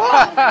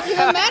 Oh, cool.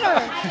 Even better.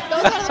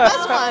 Those are the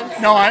best ones.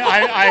 No,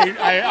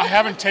 I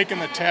haven't taken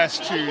the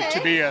test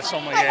to be a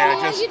sommelier.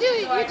 You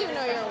do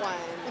know your wine.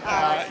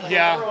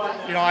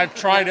 I've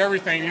tried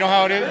everything. You know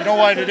how it is. You know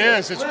what it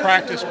is. It's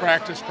practice,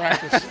 practice,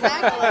 practice.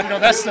 Exactly.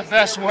 That's the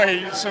best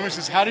way. Someone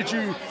says, "How did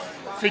you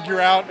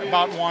figure out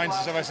about wines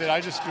and stuff?" I said,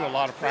 "I just do a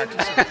lot of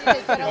practicing."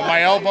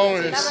 My elbow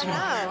is. Never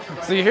know.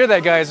 So you hear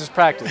that, guys? Just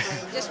practice.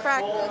 Just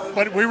practice.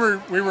 But we were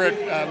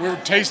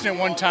tasting it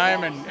one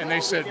time, and they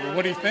said, "Well,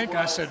 what do you think?" And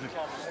I said,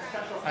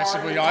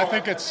 "Well, I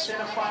think it's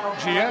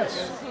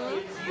GS."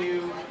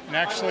 And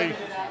actually,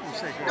 we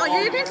say good. No,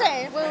 you can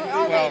say it.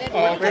 I'll read it.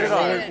 Oh, We'll say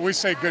okay. it. We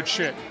say good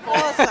shit.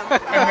 Awesome.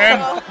 And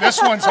then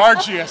this one's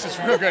RGS. It's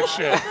real good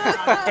shit.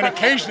 And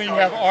occasionally you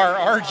have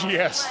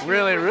RGS.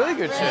 Really, really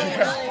good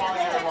shit.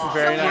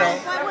 Very nice.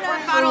 What would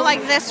a bottle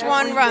like this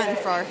one run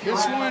for?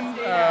 This one,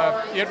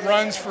 it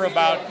runs for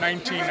about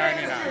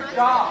 $19.99.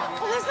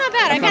 Well, that's not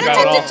bad. I not gotta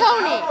bad talk at to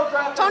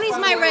Tony. Tony's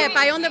my rep.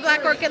 I own the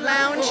Black Orchid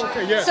Lounge.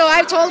 yeah. So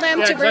I've told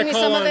them to 'cause bring I me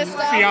call some of him this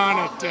stuff. Fionn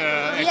at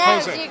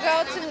Yes, Koza. you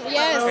go to,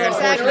 yes, And of course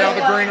exactly. now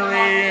the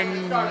greenery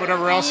and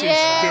whatever else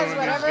Yes, he's doing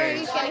whatever these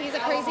he's days. getting, he's a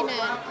crazy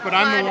man. But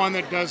I'm the one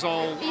that does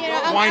all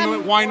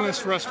I'm-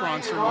 wineless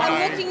restaurants. Or what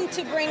I'm looking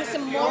to bring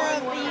some more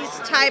of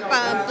these type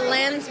of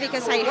blends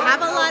because I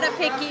have a lot of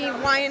picky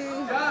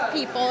wine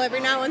people every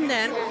now and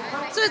then.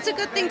 So it's a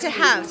good thing to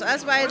have. So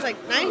that's why it's like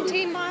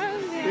 $19.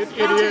 It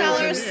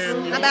 $20. is,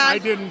 and Not I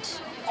bad.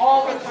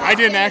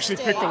 didn't actually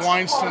pick the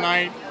wines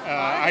tonight.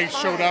 I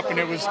showed up and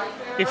it was,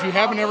 if you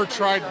haven't ever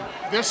tried,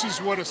 this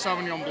is what a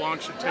Sauvignon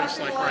Blanc should taste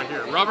like right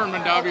here. Robert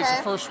Mondavi is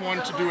the first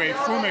one to do a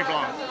Fumé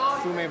Blanc.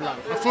 Fumé Blanc.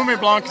 A Fumé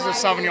Blanc is a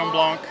Sauvignon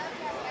Blanc.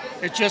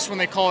 It's just when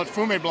they call it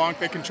Fumé Blanc,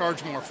 they can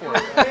charge more for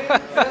it.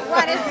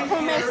 What does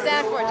Fumé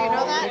stand for? Do you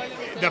know that?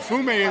 The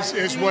Fumé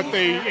is what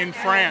they, in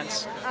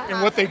France,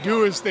 and what they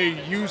do is they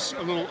use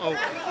a little oak.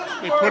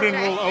 They put in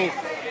a little oak.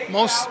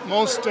 Most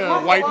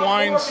white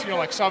wines,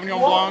 like Sauvignon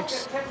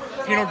Blancs,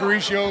 Pinot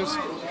Grigios,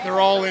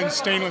 they're all in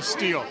stainless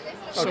steel,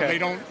 so Okay. they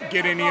don't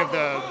get any of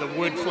the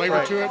wood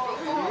flavor to it.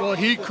 Well,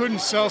 he couldn't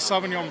sell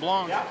Sauvignon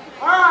Blanc,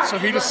 so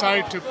he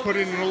decided to put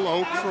in a little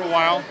oak for a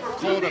while,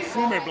 call it a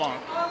Fumé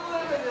Blanc.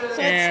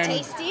 So And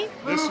it's tasty?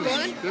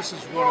 This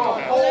is one of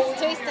the best. Let's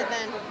taste it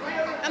then.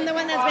 I'm the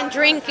one that's been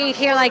drinking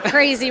here like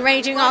crazy,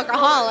 raging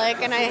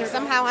alcoholic, and I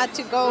somehow had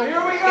to go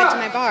get to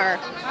my bar.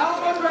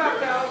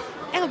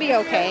 It'll be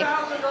okay.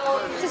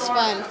 This is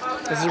fun.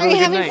 This is a Are really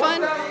you good having night.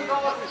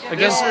 fun?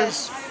 This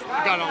is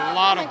got a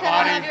lot of I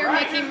gotta have body. your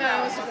Mickey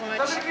Mouse watch.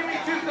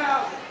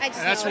 I just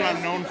And that's what noticed.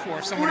 I'm known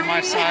for. Somebody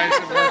my size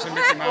that wears a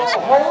Mickey Mouse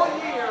watch.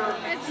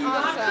 It's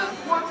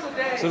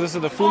awesome. So this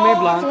is the Fumé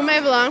Blanc.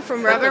 Fumé Blanc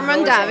from Robert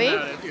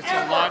Mondavi. It's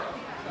a lot.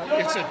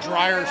 It's a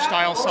drier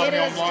style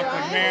Sauvignon is Blanc,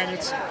 dry. but man,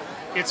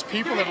 it's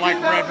people that like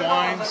red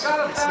wines.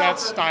 It's that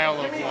style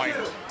of white.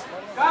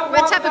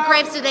 What type of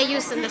grapes do they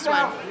use in this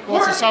one? Well,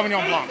 it's a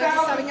Sauvignon Blanc. It's a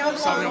Sauvignon Blanc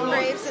Sauvignon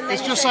Blanc. grapes, and then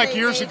It's you just said like they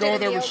years did ago it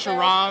there in was the oak.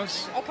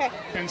 Shiraz Okay.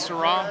 and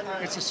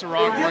Syrah. It's a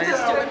Syrah That's a grape.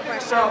 stupid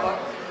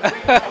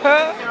question.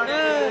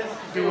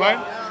 Do what?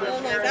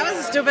 I'm like, that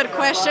was a stupid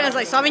question. It's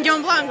like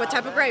Sauvignon Blanc. What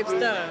type of grapes?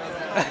 Duh.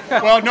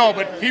 Well, no,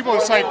 but people,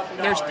 it's like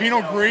there's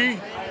Pinot Gris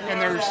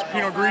and there's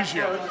Pinot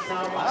Grigio.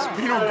 It's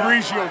Pinot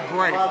Grigio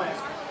grape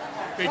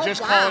They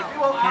just call it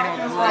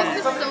Pinot Gris.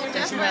 This is so different.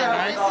 Isn't that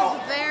nice? This is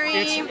very.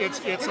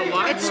 It's a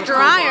lot. It's more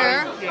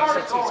drier. full body. Yes,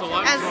 it's a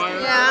lot drier.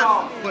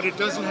 Yeah. But it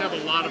doesn't have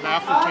a lot of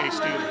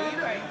aftertaste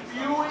either.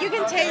 You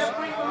can taste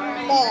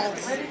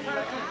balls.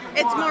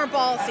 It's more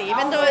ballsy,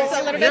 even though it's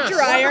a little bit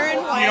drier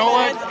and white. You know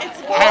what?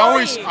 It's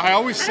ballsy. I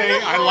always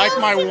say I like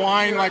my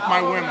wine like my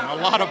women, a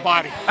lot of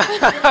body.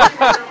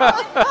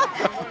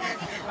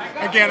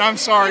 Again, I'm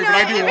sorry, but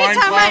I do wine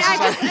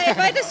classes. If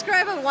I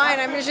describe a wine,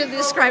 I'm usually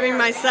describing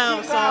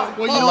myself. So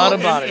well, a lot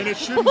of body. And it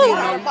shouldn't be.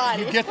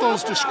 You get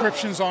those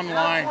descriptions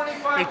online.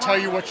 They tell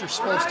you what you're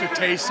supposed to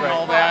taste and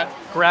all that.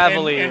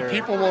 Gravelly. And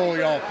people will,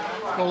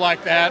 go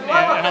like that,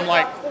 and I'm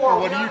like,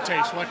 well, what do you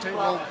taste?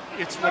 Well,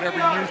 it's whatever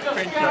you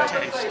think you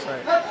taste.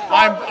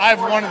 I'm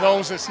one of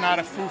those that's not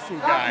a foo-foo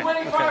guy.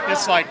 Okay.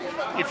 It's like,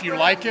 if you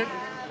like it,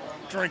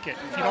 drink it.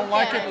 If you don't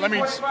like it,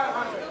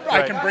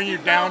 I can bring you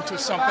down to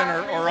something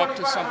or up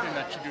to something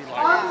that you do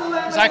like.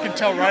 Because I can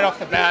tell right off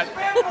the bat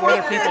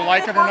whether people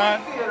like it or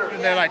not.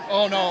 And they're like,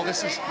 oh no,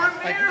 this is,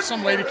 like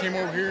some lady came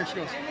over here and she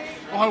goes,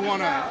 oh, I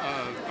want a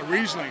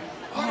Riesling.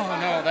 Oh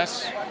no,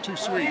 that's too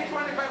sweet.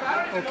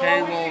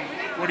 Okay, well,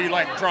 what do you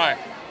like? Dry.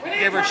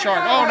 Gave her a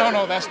Chard. Oh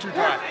no, that's too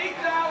dry.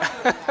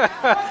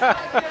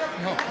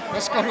 No,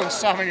 let's go to a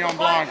Sauvignon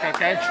Blanc,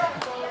 okay?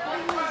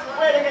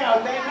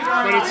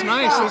 But it's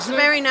nice, isn't it?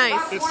 Very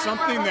nice. It's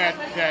something that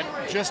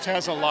just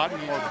has a lot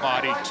more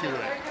body to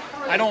it.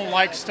 I don't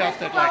like stuff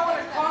that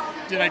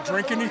did I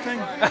drink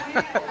anything?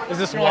 Is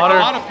this Like water? a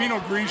lot of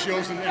Pinot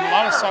Grigios and a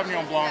lot of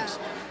Sauvignon Blancs.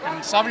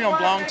 And Sauvignon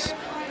Blancs,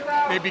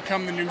 they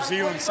become the New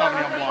Zealand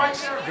Sauvignon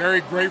Blancs.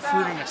 Very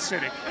grapefruit and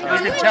acidic. I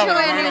do enjoy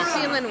a New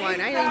Zealand one.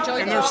 I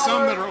enjoy And there's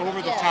some that are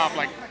over the top,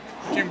 like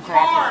Kim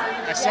Crawford.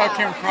 I saw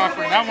Kim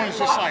Crawford, and that one is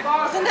just like...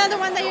 Isn't that the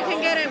one that you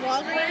can get at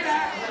Walgreens?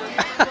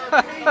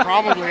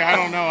 Probably, I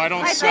don't know. I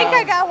think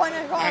I got one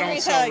at I don't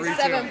Walgreens sell for like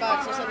retail.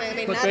 $7 or something. I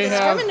mean, But not they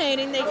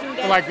discriminating. They can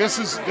get... Like this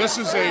is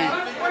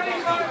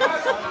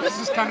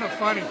kind of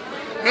funny.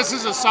 This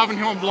is a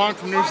Sauvignon Blanc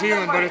from New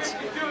Zealand, but it's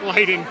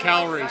light in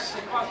calories.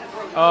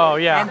 Oh,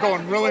 yeah. I'm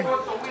going, really?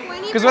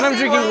 Because when I'm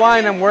drinking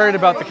wine, I'm worried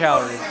about the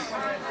calories.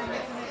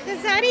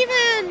 Does that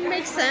even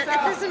make sense? It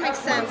doesn't make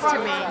sense to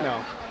me.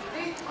 No.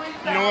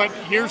 You know what?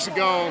 Years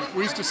ago,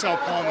 we used to sell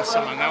Paul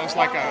Masson. That was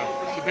like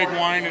the big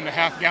wine in the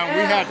half gallon.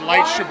 We had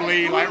light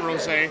Chablis, light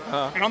Rosé,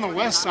 and on the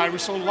west side, we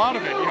sold a lot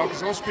of it. Because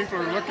those people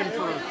are looking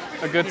for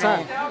a good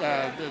time,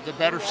 the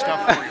better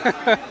stuff for you.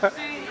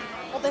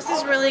 Well, this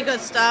is really good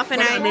stuff,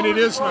 and I mean, it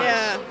is nice.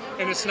 Yeah.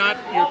 And it's not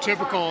your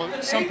typical.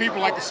 Some people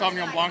like the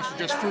Sauvignon Blancs are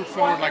just fruit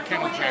forward, like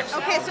Kendall Jackson.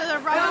 Okay, so the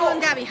Ron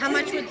and Gabby, how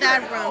much would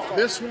that run for?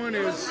 This one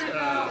is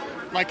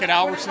like at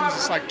Albertsons,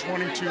 it's like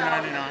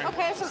 $22.99.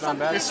 Okay, so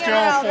something it's to still get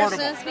at affordable.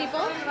 Albertsons,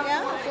 people.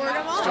 Yeah,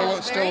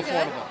 affordable. Still Very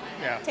affordable.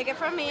 Good. Yeah. Take it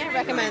from me. I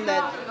recommend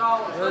it.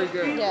 Very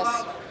good. Yes.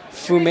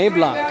 Fumé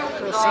Blanc.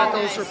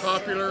 Prosecco's are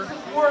popular.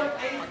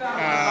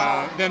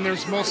 Then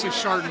there's mostly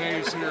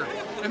Chardonnays here.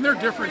 And they're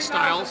different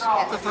styles.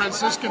 The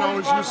Franciscan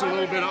always use a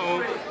little bit of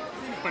oak,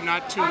 but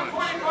not too much.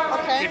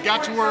 Okay. It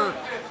got to where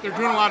they're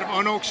doing a lot of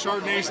unoaked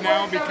Chardonnays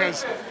now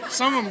because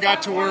some of them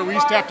got to where we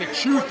used to have to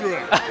chew through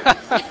it.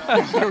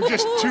 They were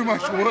just too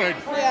much wood.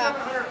 Yeah.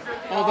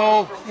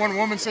 Although when a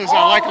woman says,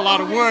 I like a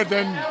lot of wood,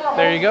 then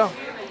there you go.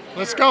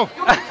 Let's go.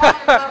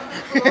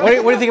 What do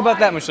you think about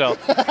that, Michelle?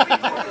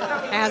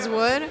 As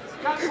wood.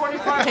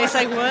 Tastes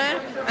like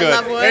wood. Good. I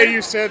love wood. Hey,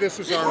 you said this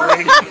was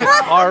R-rated.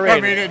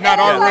 R-rated. I mean, not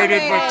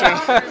R-rated,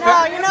 but...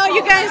 No,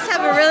 you guys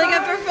have a really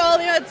good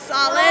portfolio. It's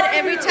solid.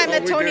 Every time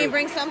that Tony do.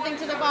 brings something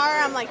to the bar,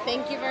 I'm like,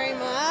 thank you very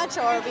much.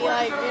 Or be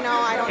like,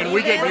 I don't need And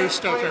we get it. new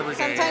stuff every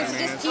day. Sometimes he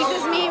just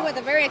teases me with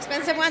a very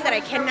expensive one that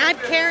I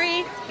cannot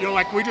carry.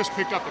 Like we just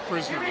picked up the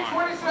Prisoner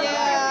line.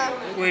 Yeah.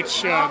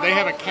 Which they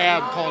have a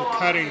cab called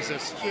Cuttings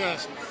that's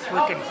just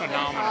freaking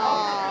phenomenal.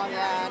 Oh,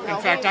 yeah. No,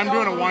 In fact, I'm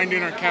doing a wine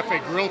dinner at Cafe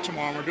Grill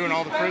tomorrow, and we're doing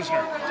all the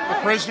Prisoner. The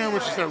Prisoner,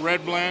 which is their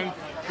red blend.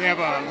 They have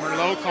a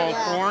Merlot called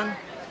Thorn,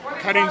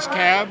 Cuttings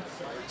Cab,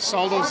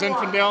 Saldo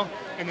Zinfandel,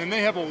 and then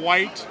they have a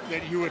white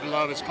that you would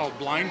love. It's called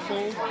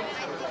Blindfold.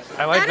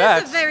 I like that.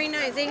 That is very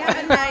nice. They have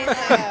a nice...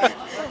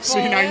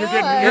 See, now you're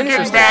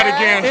getting bad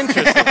again.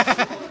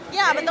 Interesting.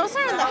 Yeah, but those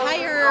are in the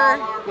higher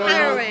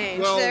range.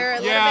 Well, they're a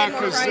little yeah, bit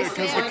more pricey.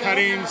 because the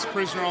Cuttings,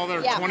 Prisoner, all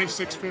they're Yeah.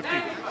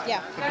 $26.50.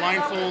 Yeah. The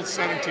Blindfold,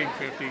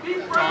 $17.50.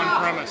 It's on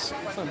premise.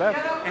 Not bad.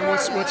 And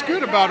what's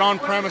good about on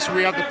premise,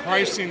 we have the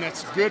pricing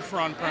that's good for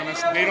on premise.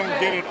 They don't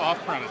get it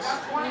off premise.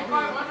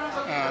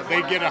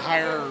 They get a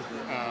higher.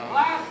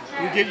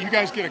 You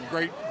guys get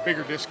a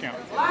bigger discount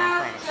on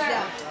premise,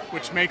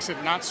 which makes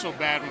it not so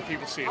bad when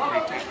people see it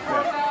retail.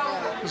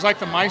 It was like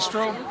the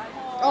Maestro.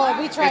 Oh,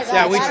 we tried that.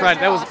 Yeah, we tried.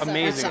 That was awesome.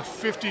 amazing. It's a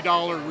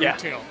 $50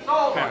 retail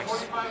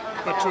price,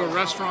 but to a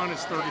restaurant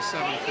it's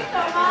 $37.50.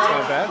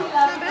 Not bad.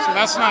 So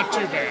that's not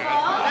too bad.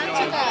 Not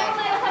too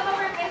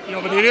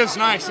bad. But it is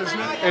nice, isn't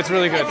it? It's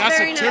really good. That's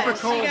very a nice,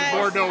 typical you guys.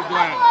 Bordeaux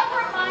blend.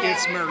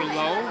 It's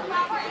Merlot,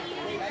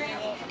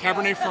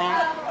 Cabernet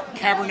Franc,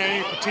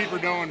 Cabernet, Petit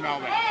Verdot, and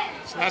Malbec.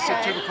 So that's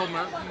a typical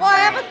Well, I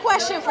have a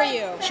question for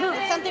you. Sure.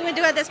 It's something we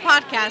do at this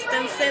podcast,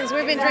 and since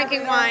we've been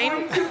drinking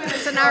wine,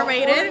 it's an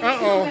R-rated.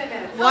 Uh-oh.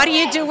 What do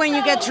you do when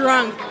you get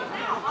drunk?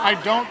 I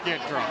don't get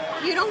drunk.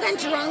 You don't get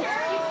drunk?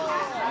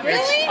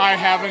 Really? I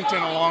haven't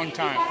in a long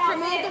time.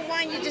 From all the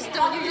wine, you just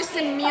don't. You're just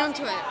immune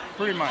to it.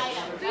 Pretty much.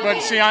 But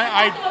see,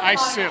 I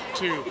sip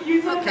too,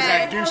 because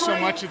Okay. I do so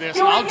much of this.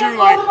 And I'll do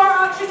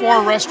like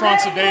 4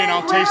 restaurants a day, and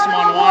I'll taste them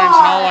on wines,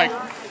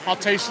 and I'll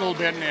taste a little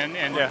bit,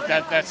 and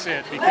that's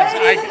it, because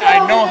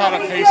I know how to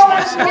pace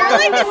myself. You're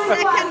like the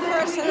second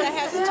person that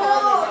has told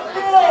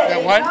us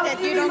That what? that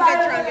you don't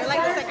get drunk. You're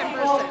like the second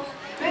person.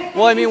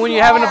 Well, I mean, when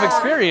you have enough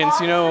experience,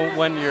 you know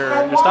when your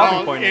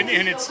stopping point is.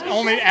 And it's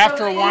only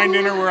after a wine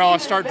dinner where I'll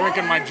start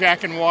drinking my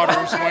Jack and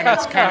Waters when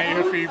it's kind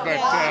of iffy,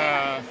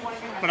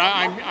 but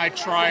I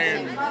try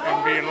and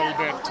be a little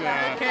bit,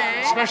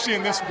 especially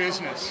in this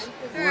business.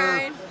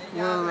 Right.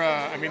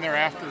 I mean, they're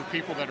after the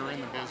people that are in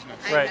the business.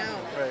 Right, I know.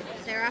 right.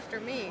 They're after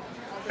me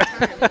all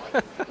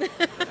the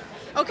time.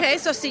 Okay,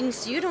 so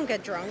since you don't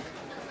get drunk,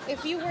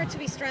 if you were to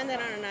be stranded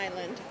on an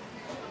island,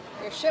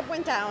 your ship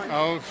went down.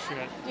 Oh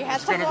shit! You had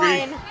It's some gonna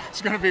wine.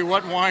 It's going to be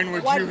what wine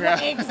would you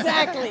have?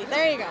 Exactly.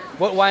 There you go.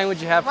 What wine would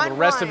you have for What the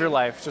rest of wine? your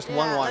life? Just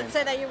one wine. Let's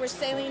say that you were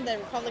sailing the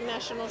Republic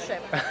National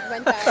ship.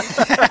 Went down.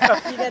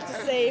 You get to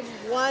save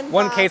one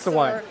One case of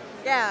box wine.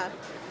 Yeah.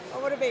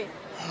 What would it be?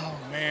 Oh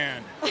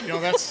man,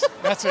 that's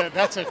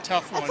a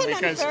tough one That's an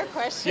because unfair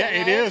question, yeah, it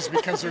right? is,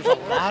 because there's a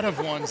lot of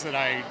ones that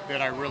I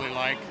really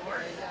like.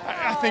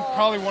 I think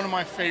probably one of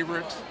my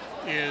favorite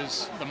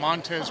is the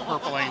Montez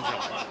Purple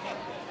Angel.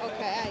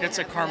 Okay. It's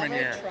a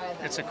Carmenere.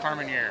 It's a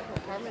Carmenere.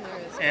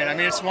 Carmenere is And I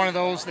mean, it's one of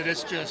those that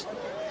it's just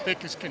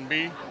thick as can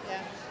be,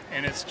 Yeah.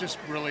 and it's just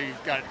really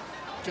got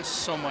just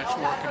so much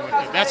working with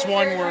it. That's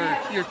one where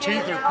your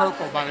teeth are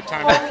purple by the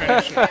time you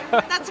finish it.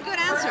 That's a good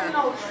answer.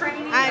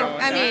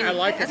 I mean, I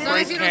like a as long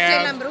as great you don't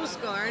say cab.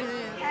 Lambrusco or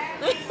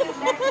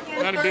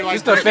anything. That'd be like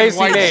Just the drinking face you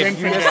white made. You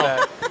missed Zinfandel.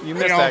 that. You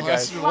missed that,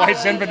 that's guys. White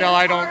Zinfandel,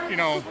 I don't,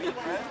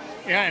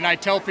 yeah, and I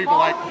tell people,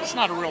 like, it's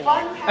not a real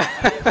wine.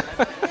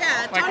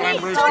 Yeah, Like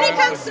Lambrusco. Tony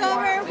comes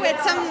over with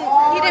some,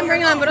 he didn't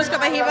bring Lambrusco,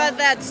 but he bought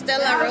that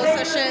Stella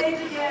Rosa shit.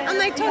 I'm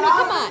like, Tony,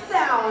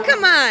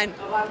 come on.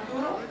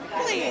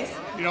 Please.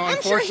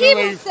 I'm sure he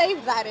will Unfortunately,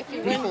 save that if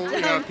you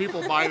win.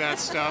 people buy that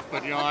stuff,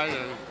 but I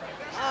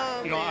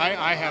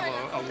have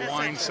a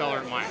wine cellar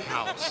at my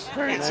house.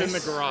 It's in the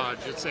garage.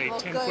 It's a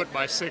 10-foot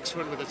by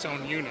 6-foot with its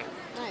own unit.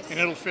 Nice. And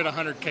it'll fit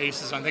 100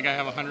 cases. I think I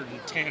have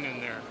 110 in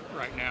there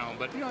right now.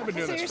 But I've been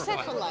doing So this you're for a set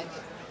while. for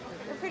life.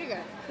 You're pretty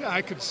good. Yeah,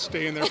 I could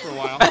stay in there for a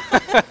while.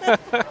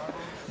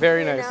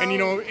 Very nice. And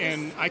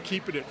and I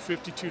keep it at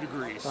 52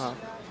 degrees.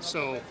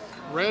 So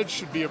red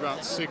should be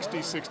about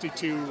 60,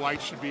 62.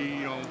 White should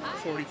be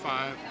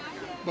 45.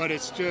 But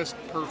it's just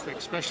perfect,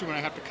 especially when I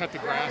have to cut the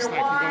grass and I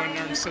can go in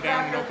there and sit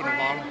down and open a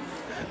bottle.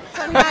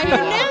 So now you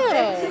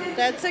know.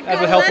 That's a good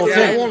That's a helpful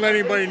lesson. Yeah, I won't let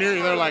anybody near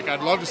you. They're like,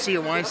 I'd love to see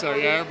your wine cellar.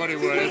 Yeah, everybody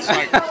would. It's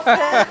like,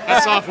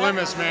 that's off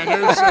limits, man.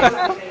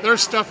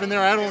 There's stuff in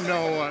there I don't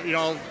know.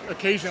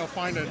 Occasionally I'll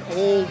find an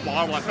old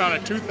bottle. I found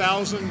a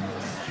 2000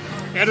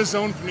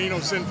 Edison Panino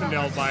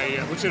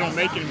Zinfandel which they don't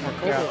make anymore,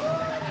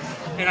 Coppola.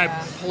 And I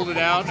pulled it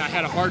out, and I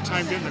had a hard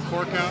time getting the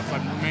cork out, but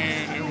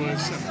man, it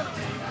was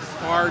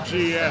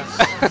RGS.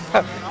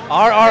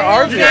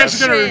 You guys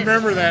are going to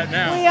remember that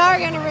now. We are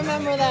going to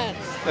remember that.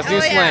 That's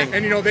new slang.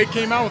 And they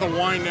came out with a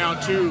wine now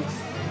too.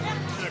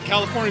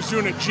 California's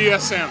doing a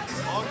GSM.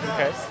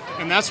 Okay.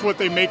 And that's what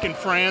they make in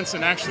France,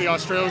 and actually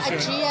Australia's A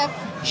doing GF.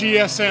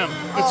 GSM.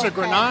 It's a okay.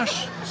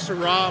 Grenache,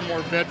 Syrah,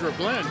 Mourvedre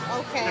blend.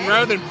 Okay. And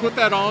rather than put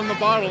that all in the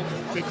bottle,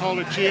 they call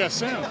it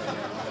GSM.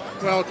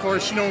 Well, of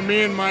course,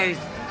 me and my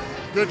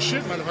good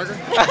shit, motherfucker.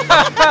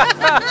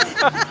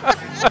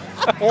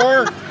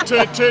 Or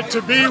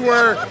to be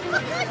where,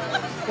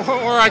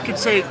 or I could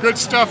say good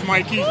stuff,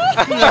 Mikey.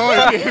 If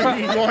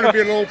you want to be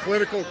a little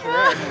political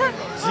correct.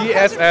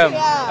 GSM.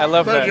 I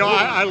love But that.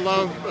 I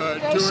love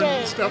doing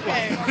shit. stuff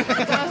Okay. like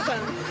that. That's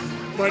awesome.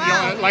 But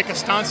like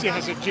Estancia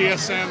has a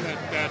GSM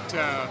that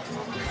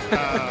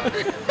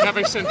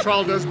Cafe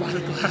Central does by the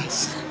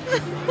glass.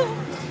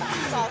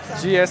 That's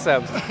awesome.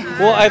 GSM.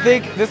 Well, I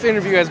think this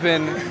interview has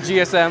been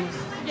GSM.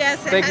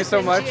 Yes, it Thank you has so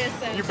been much.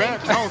 GSM. You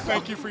bet. No,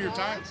 thank you for your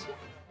time.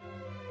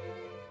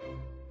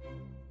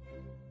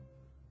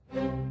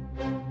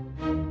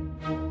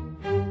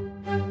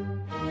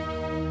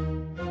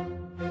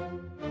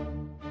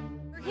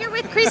 We're here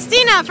with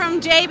Christina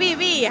from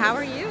JBB. How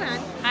are you,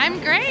 man? I'm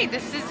great.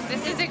 This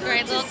is a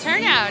great little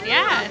turnout.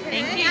 Yeah,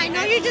 thank you. I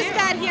know you just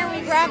got here.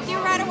 We grabbed you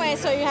right away,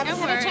 so you haven't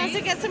No had a chance to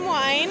worries. get some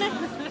wine.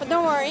 But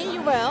don't worry,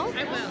 you will.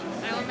 I will.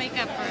 I will make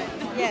up for it.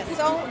 Yes.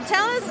 So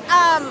tell us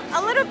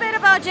a little bit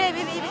about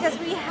JBB because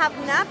we have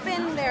not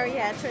been there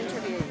yet to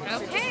interview you. So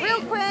just Okay.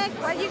 real quick,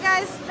 what you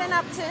guys been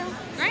up to?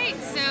 Great.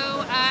 So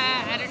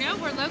I don't know.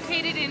 We're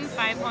located in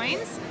Five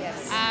Points.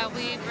 Yes.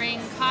 We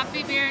bring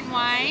coffee, beer, and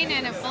wine,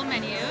 and a full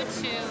menu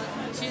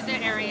to the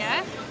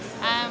area.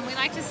 We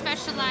like to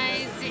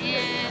specialize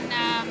in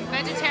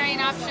vegetarian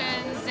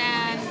options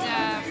and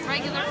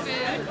regular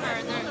food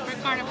for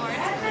carnivores.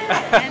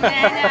 And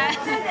then,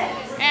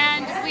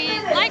 and we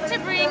like to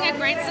bring a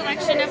great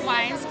selection of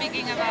wines,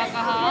 speaking of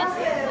alcohol,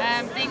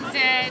 things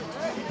that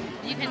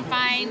you can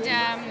find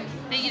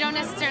that you don't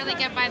necessarily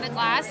get by the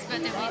glass,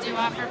 but that we do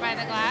offer by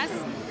the glass.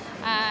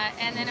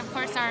 And then, of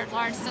course, our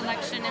large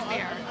selection of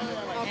beer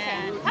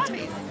and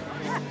coffees.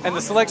 And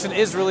the selection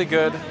is really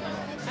good.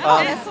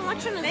 The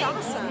selection is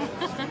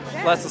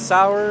awesome. Lots of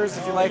sours,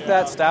 if you like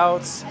that,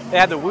 stouts. They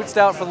had the Woot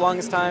Stout for the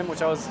longest time,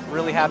 which I was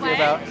really happy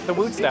about. The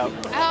Woot Stout.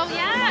 Oh,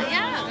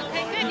 yeah.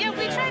 Okay, good. Yeah,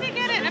 we try to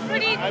get a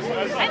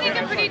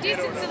pretty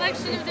decent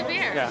selection of the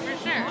beer, for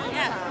sure.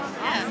 Yeah.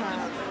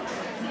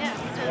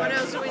 What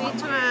else do we need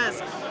to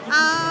ask?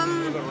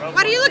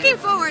 What are you looking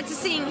forward to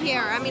seeing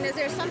here? I mean, is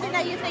there something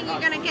that you think you're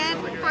going to get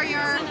for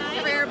your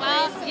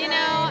Well, you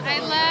know, I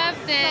love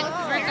that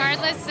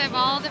regardless of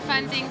all the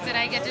fun things that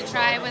I get to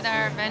try with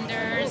our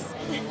vendors,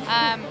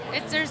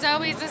 there's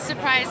always a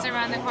surprise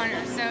around the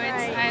corner. So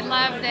I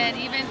love that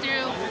even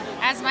through,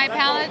 as my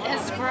palate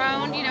has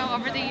grown, you know,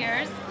 over the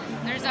years,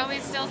 there's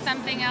always still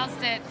something else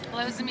that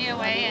blows me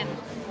away, and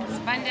it's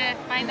fun to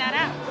find that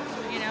out.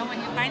 You know, when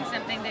you find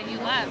something that you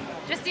love.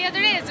 Just the other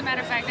day, as a matter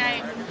of fact,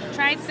 I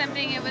tried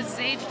something. It was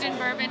aged in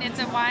bourbon.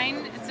 It's a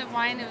wine.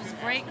 It was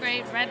great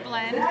red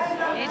blend,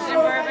 aged in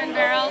bourbon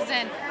barrels.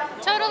 And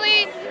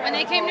totally, when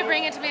they came to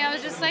bring it to me, I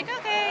was just like,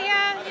 okay,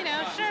 yeah, you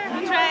know, sure,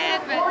 I'll try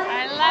it. But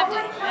I loved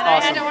it, and I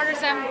had to order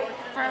some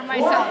for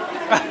myself.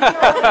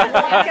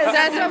 Because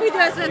that's what we do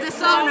as the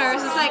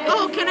owners. It's like,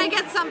 oh, can I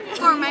get some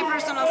for my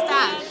personal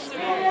stash?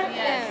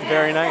 Yes.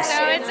 Very nice.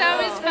 So it's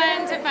always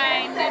fun to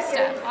find new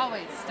stuff.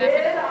 Always,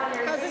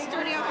 definitely. How's the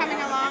studio coming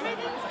along?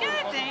 Everything's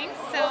good, thanks.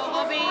 So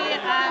we'll be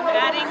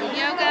adding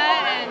yoga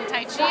and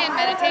tai chi and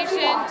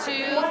meditation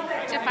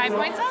to 5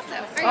 Points also.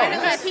 Are you going to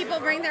let people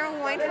bring their own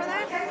wine for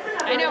that?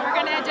 I know, we're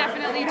going to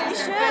definitely do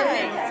some fun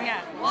things.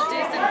 Yeah, we'll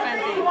do some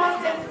fun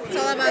things. It's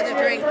all about the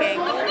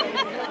drinking.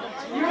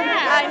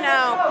 I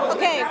know.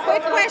 Okay,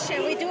 quick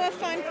question. We do a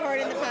fun part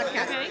in the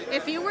podcast. Okay.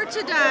 If you were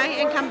to die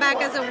and come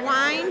back as a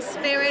wine,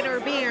 spirit, or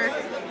beer,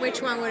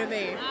 which one would it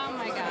be? Oh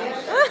my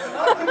gosh.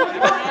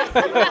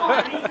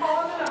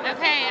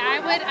 Okay,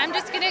 I'm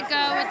just gonna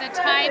go with the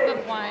type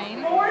of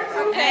wine.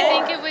 Okay. And I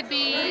think it would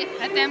be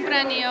a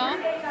Tempranillo,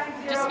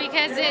 just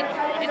because it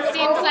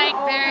seems like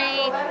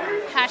very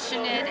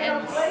passionate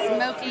and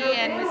smoky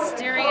and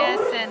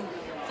mysterious and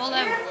full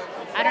of,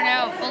 I don't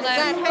know, full of... Is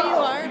that how you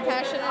are?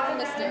 Passionate and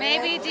mysterious?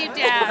 Maybe deep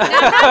down. No,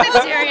 not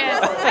mysterious.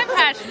 I'm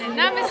passionate,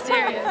 not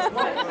mysterious.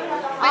 But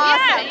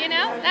yeah, you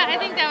know, I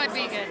think that would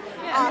be good.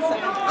 Yeah.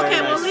 Awesome.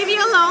 Okay, we'll leave you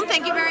alone.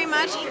 Thank you very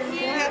much.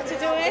 You have to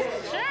do it.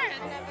 Sure.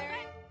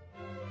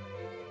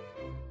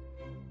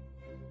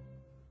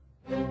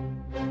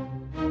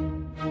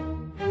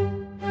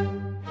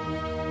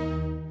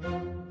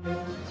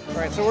 All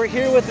right, so we're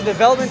here with the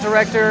development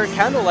director,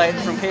 Candlelight,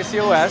 from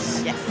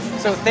KCOS.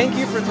 Yes. So thank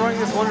you for throwing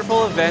this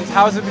wonderful event.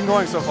 How has it been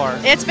going so far?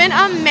 It's been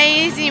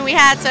amazing. We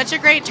had such a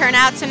great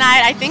turnout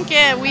tonight. I think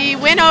we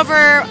went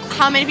over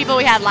how many people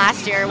we had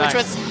last year, which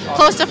was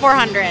close to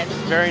 400.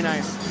 Very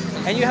nice.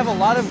 And you have a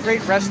lot of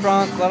great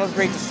restaurants, a lot of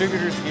great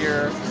distributors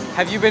here.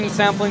 Have you been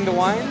sampling the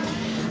wine?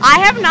 I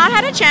have not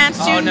had a chance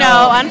to,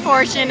 no,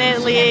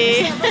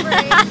 unfortunately.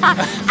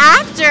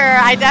 After,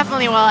 I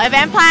definitely will.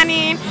 Event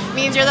planning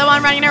means you're the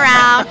one running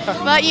around.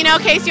 But, you know,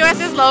 KCOS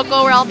is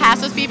local. We're El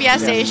Paso's PBS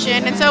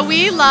station. And so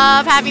we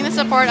love having the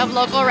support of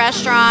local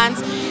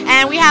restaurants.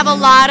 And we have a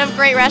lot of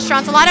great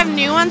restaurants, a lot of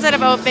new ones that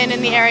have opened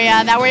in the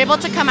area that were able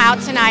to come out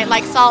tonight,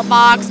 like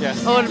Saltbox,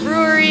 Old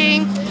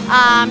Brewery,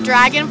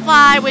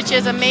 Dragonfly, which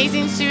is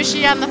amazing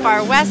sushi on the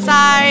far west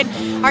side.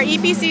 Our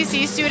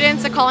EPCC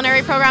students, the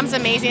culinary program's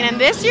amazing. And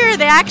this year,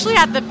 they actually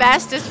had the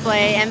best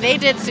display, and they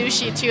did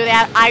sushi, too. They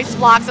had ice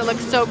blocks that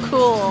looked so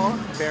cool.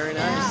 Very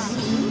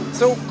nice.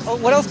 So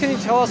what else can you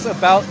tell us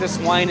about this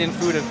wine and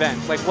food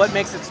event? Like, what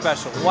makes it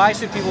special? Why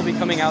should people be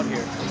coming out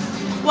here?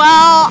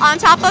 Well, on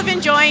top of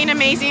enjoying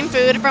amazing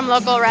food from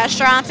local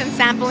restaurants and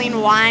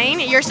sampling wine,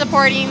 you're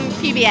supporting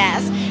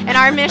PBS. And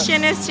our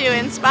mission is to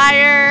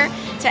inspire,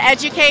 to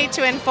educate,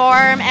 to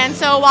inform. And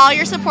so while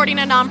you're supporting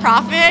a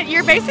nonprofit,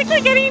 you're basically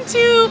getting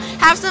to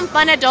have some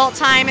fun adult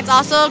time. It's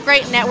also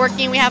great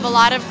networking. We have a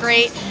lot of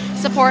great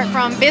support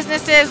from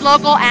businesses,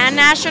 local and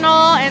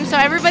national. And so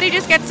everybody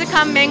just gets to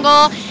come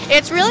mingle.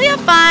 It's really a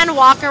fun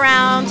walk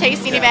around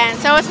tasting event.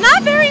 So it's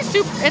not very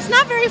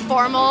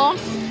formal.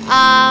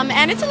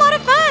 And it's a lot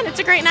of fun. It's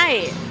a great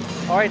night.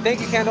 All right,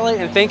 thank you, Candlelight,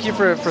 and thank you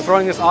for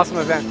throwing this awesome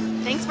event.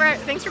 Thanks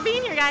for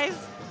being here, guys.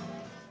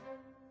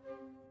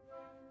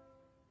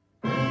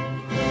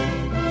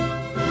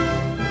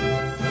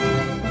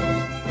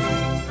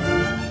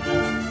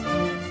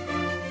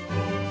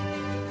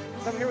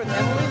 So I'm here with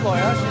Emily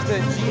Loya. She's the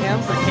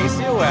GM for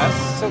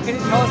KCOS. So can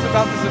you tell us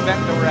about this event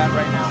that we're at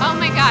right now? Oh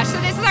my gosh,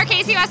 so this is our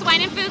KCOS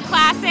Wine and Food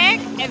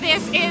Classic.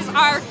 This is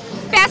our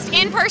best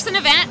in-person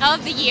event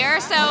of the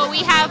year. So we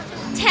have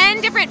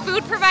 10 different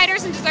food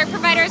providers and dessert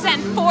providers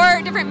and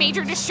 4 different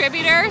major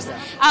distributors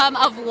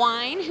of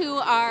wine who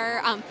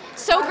are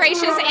so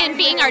gracious in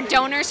being our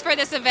donors for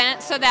this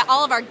event so that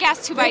all of our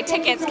guests who buy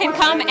tickets can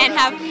come and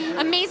have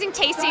amazing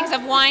tastings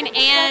of wine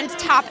and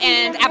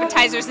top-end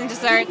appetizers and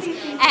desserts.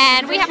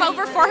 And we have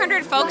over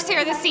 400 folks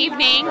here this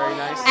evening,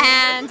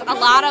 and a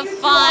lot of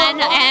fun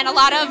and a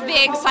lot of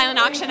big silent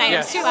auction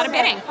items too, a lot of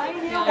bidding.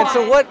 And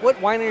so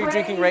what wine are you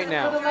drinking right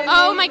now?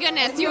 Oh my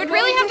goodness, you would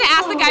really have to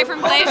ask the guy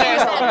from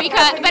Glazers,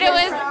 but it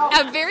was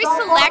a very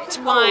select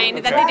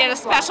wine that they did a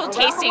special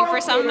tasting for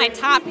some of my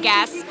top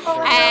guests,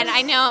 and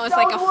I know it was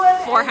like a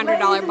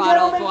 $400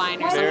 bottle of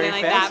wine or something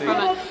like that,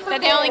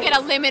 that they only get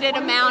a limited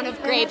amount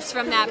of grapes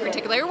from that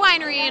particular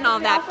winery and all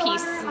that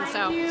piece. And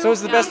so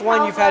it's the best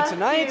wine you've had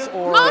tonight?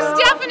 Or?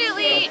 Most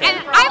definitely,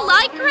 and I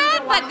like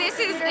red, but this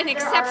is an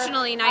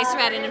exceptionally nice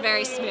red and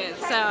very smooth,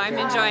 so I'm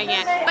enjoying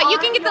it. But you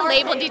can get the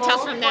label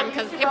details from them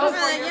because it was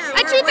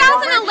a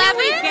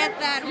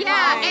 2011.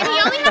 Yeah, and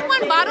he only had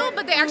one bottle,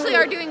 but they actually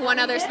are doing one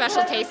other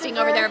special tasting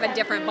over there of a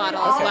different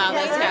bottle as well.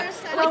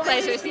 With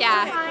Glazers,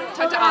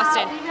 talk to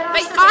Austin.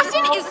 But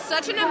Austin is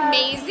such an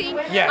amazing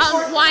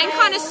wine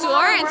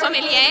connoisseur and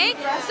sommelier,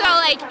 so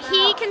like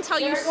he can tell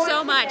you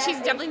so much. He's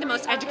definitely the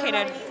most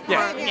educated.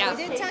 Yeah,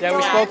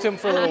 we spoke to him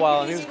for a little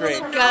while, and he was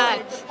great.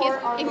 Good. He's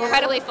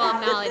incredibly full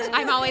of knowledge.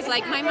 I'm always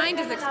like, my mind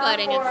is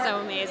exploding. It's so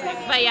amazing.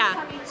 But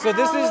yeah. So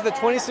this is the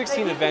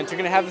 2016 event. You're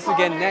going to have this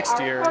again next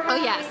year. Oh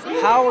yes.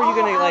 How are you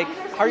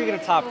going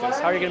to top this?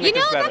 How are you going to make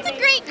this better? That's a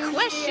great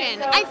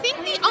question. I think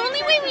the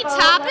only way we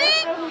top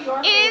it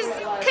is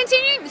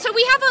continuing. So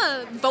we have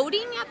a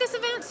voting at this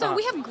event. So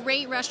we have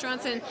great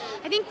restaurants, and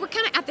I think we're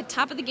kind of at the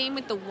top of the game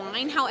with the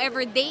wine.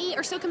 However, they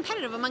are so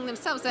competitive among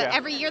themselves that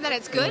every year that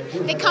it's good,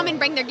 they come and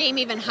bring their game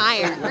even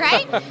higher,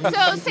 right?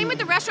 So same with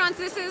the restaurants.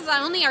 This is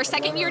only our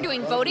second year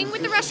doing voting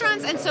with the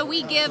restaurants, and so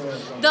we give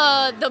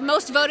the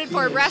most voted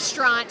for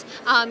restaurant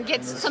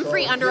gets some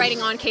free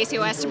underwriting on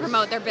KCOS to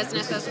promote their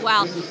business as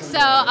well. So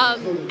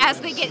as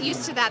they get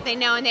used to that, they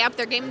know and they up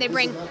their game, they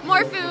bring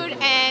more food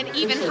and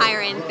even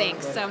higher end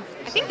things. So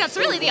I think that's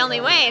really the only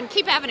way, and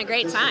keep having a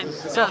great time.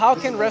 So how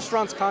can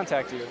restaurants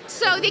contact you?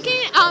 So they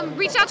can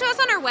reach out to us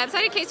on our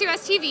website at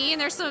KCOS TV,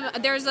 and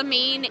there's a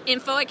main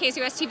info at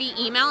KCOS TV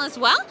email as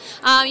well.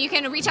 You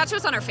can reach out to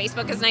us on our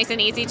Facebook, is nice and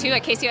easy too,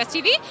 at KCOS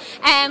TV,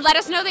 and let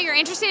us know that you're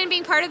interested in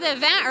being part of the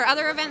event or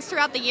other events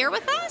throughout the year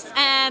with us.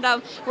 And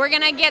we're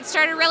gonna get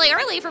started really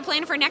early for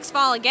planning for next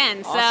fall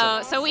again.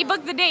 Awesome. So we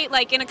booked the date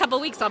like in a couple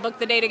weeks. I'll book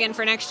the date again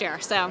for next year.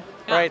 So.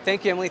 All right,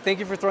 thank you, Emily. Thank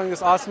you for throwing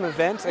this awesome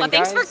event. Well,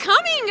 thanks for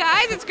coming,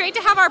 guys. It's great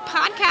to have our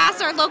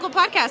podcast, our local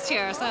podcast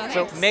here.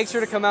 So make sure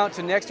to come out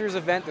to next year's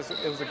event.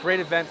 It was a great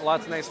event.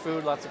 Lots of nice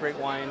food, lots of great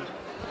wine.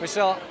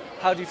 Michelle,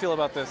 how do you feel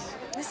about this?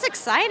 This is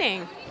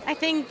exciting. I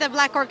think the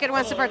Black Orchid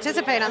wants to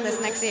participate on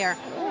this next year.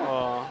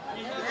 Oh.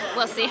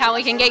 We'll see how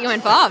we can get you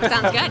involved.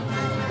 Sounds good.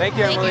 Thank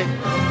you, Emily.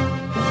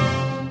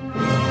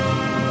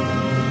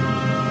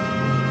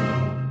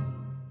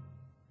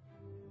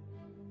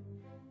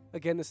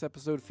 Again, this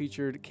episode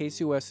featured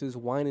KCOS's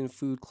Wine and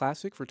Food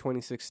Classic for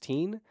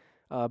 2016.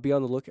 Be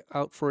on the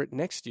lookout for it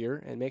next year,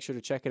 and make sure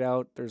to check it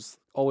out. There's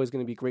always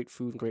going to be great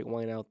food and great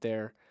wine out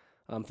there.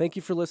 Thank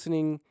you for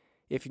listening.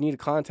 If you need to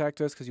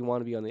contact us because you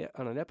want to be on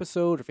an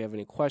episode, or if you have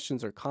any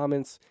questions or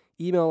comments,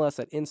 email us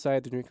at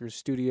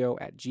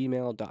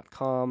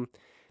insidethedrinkersstudio@gmail.com.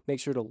 Make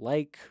sure to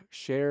like,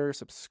 share,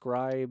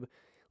 subscribe,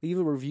 leave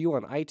a review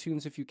on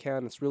iTunes if you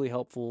can. It's really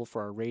helpful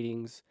for our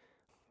ratings.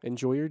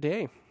 Enjoy your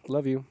day.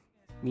 Love you.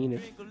 Mean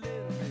it.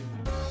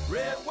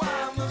 Red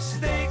wine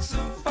mistakes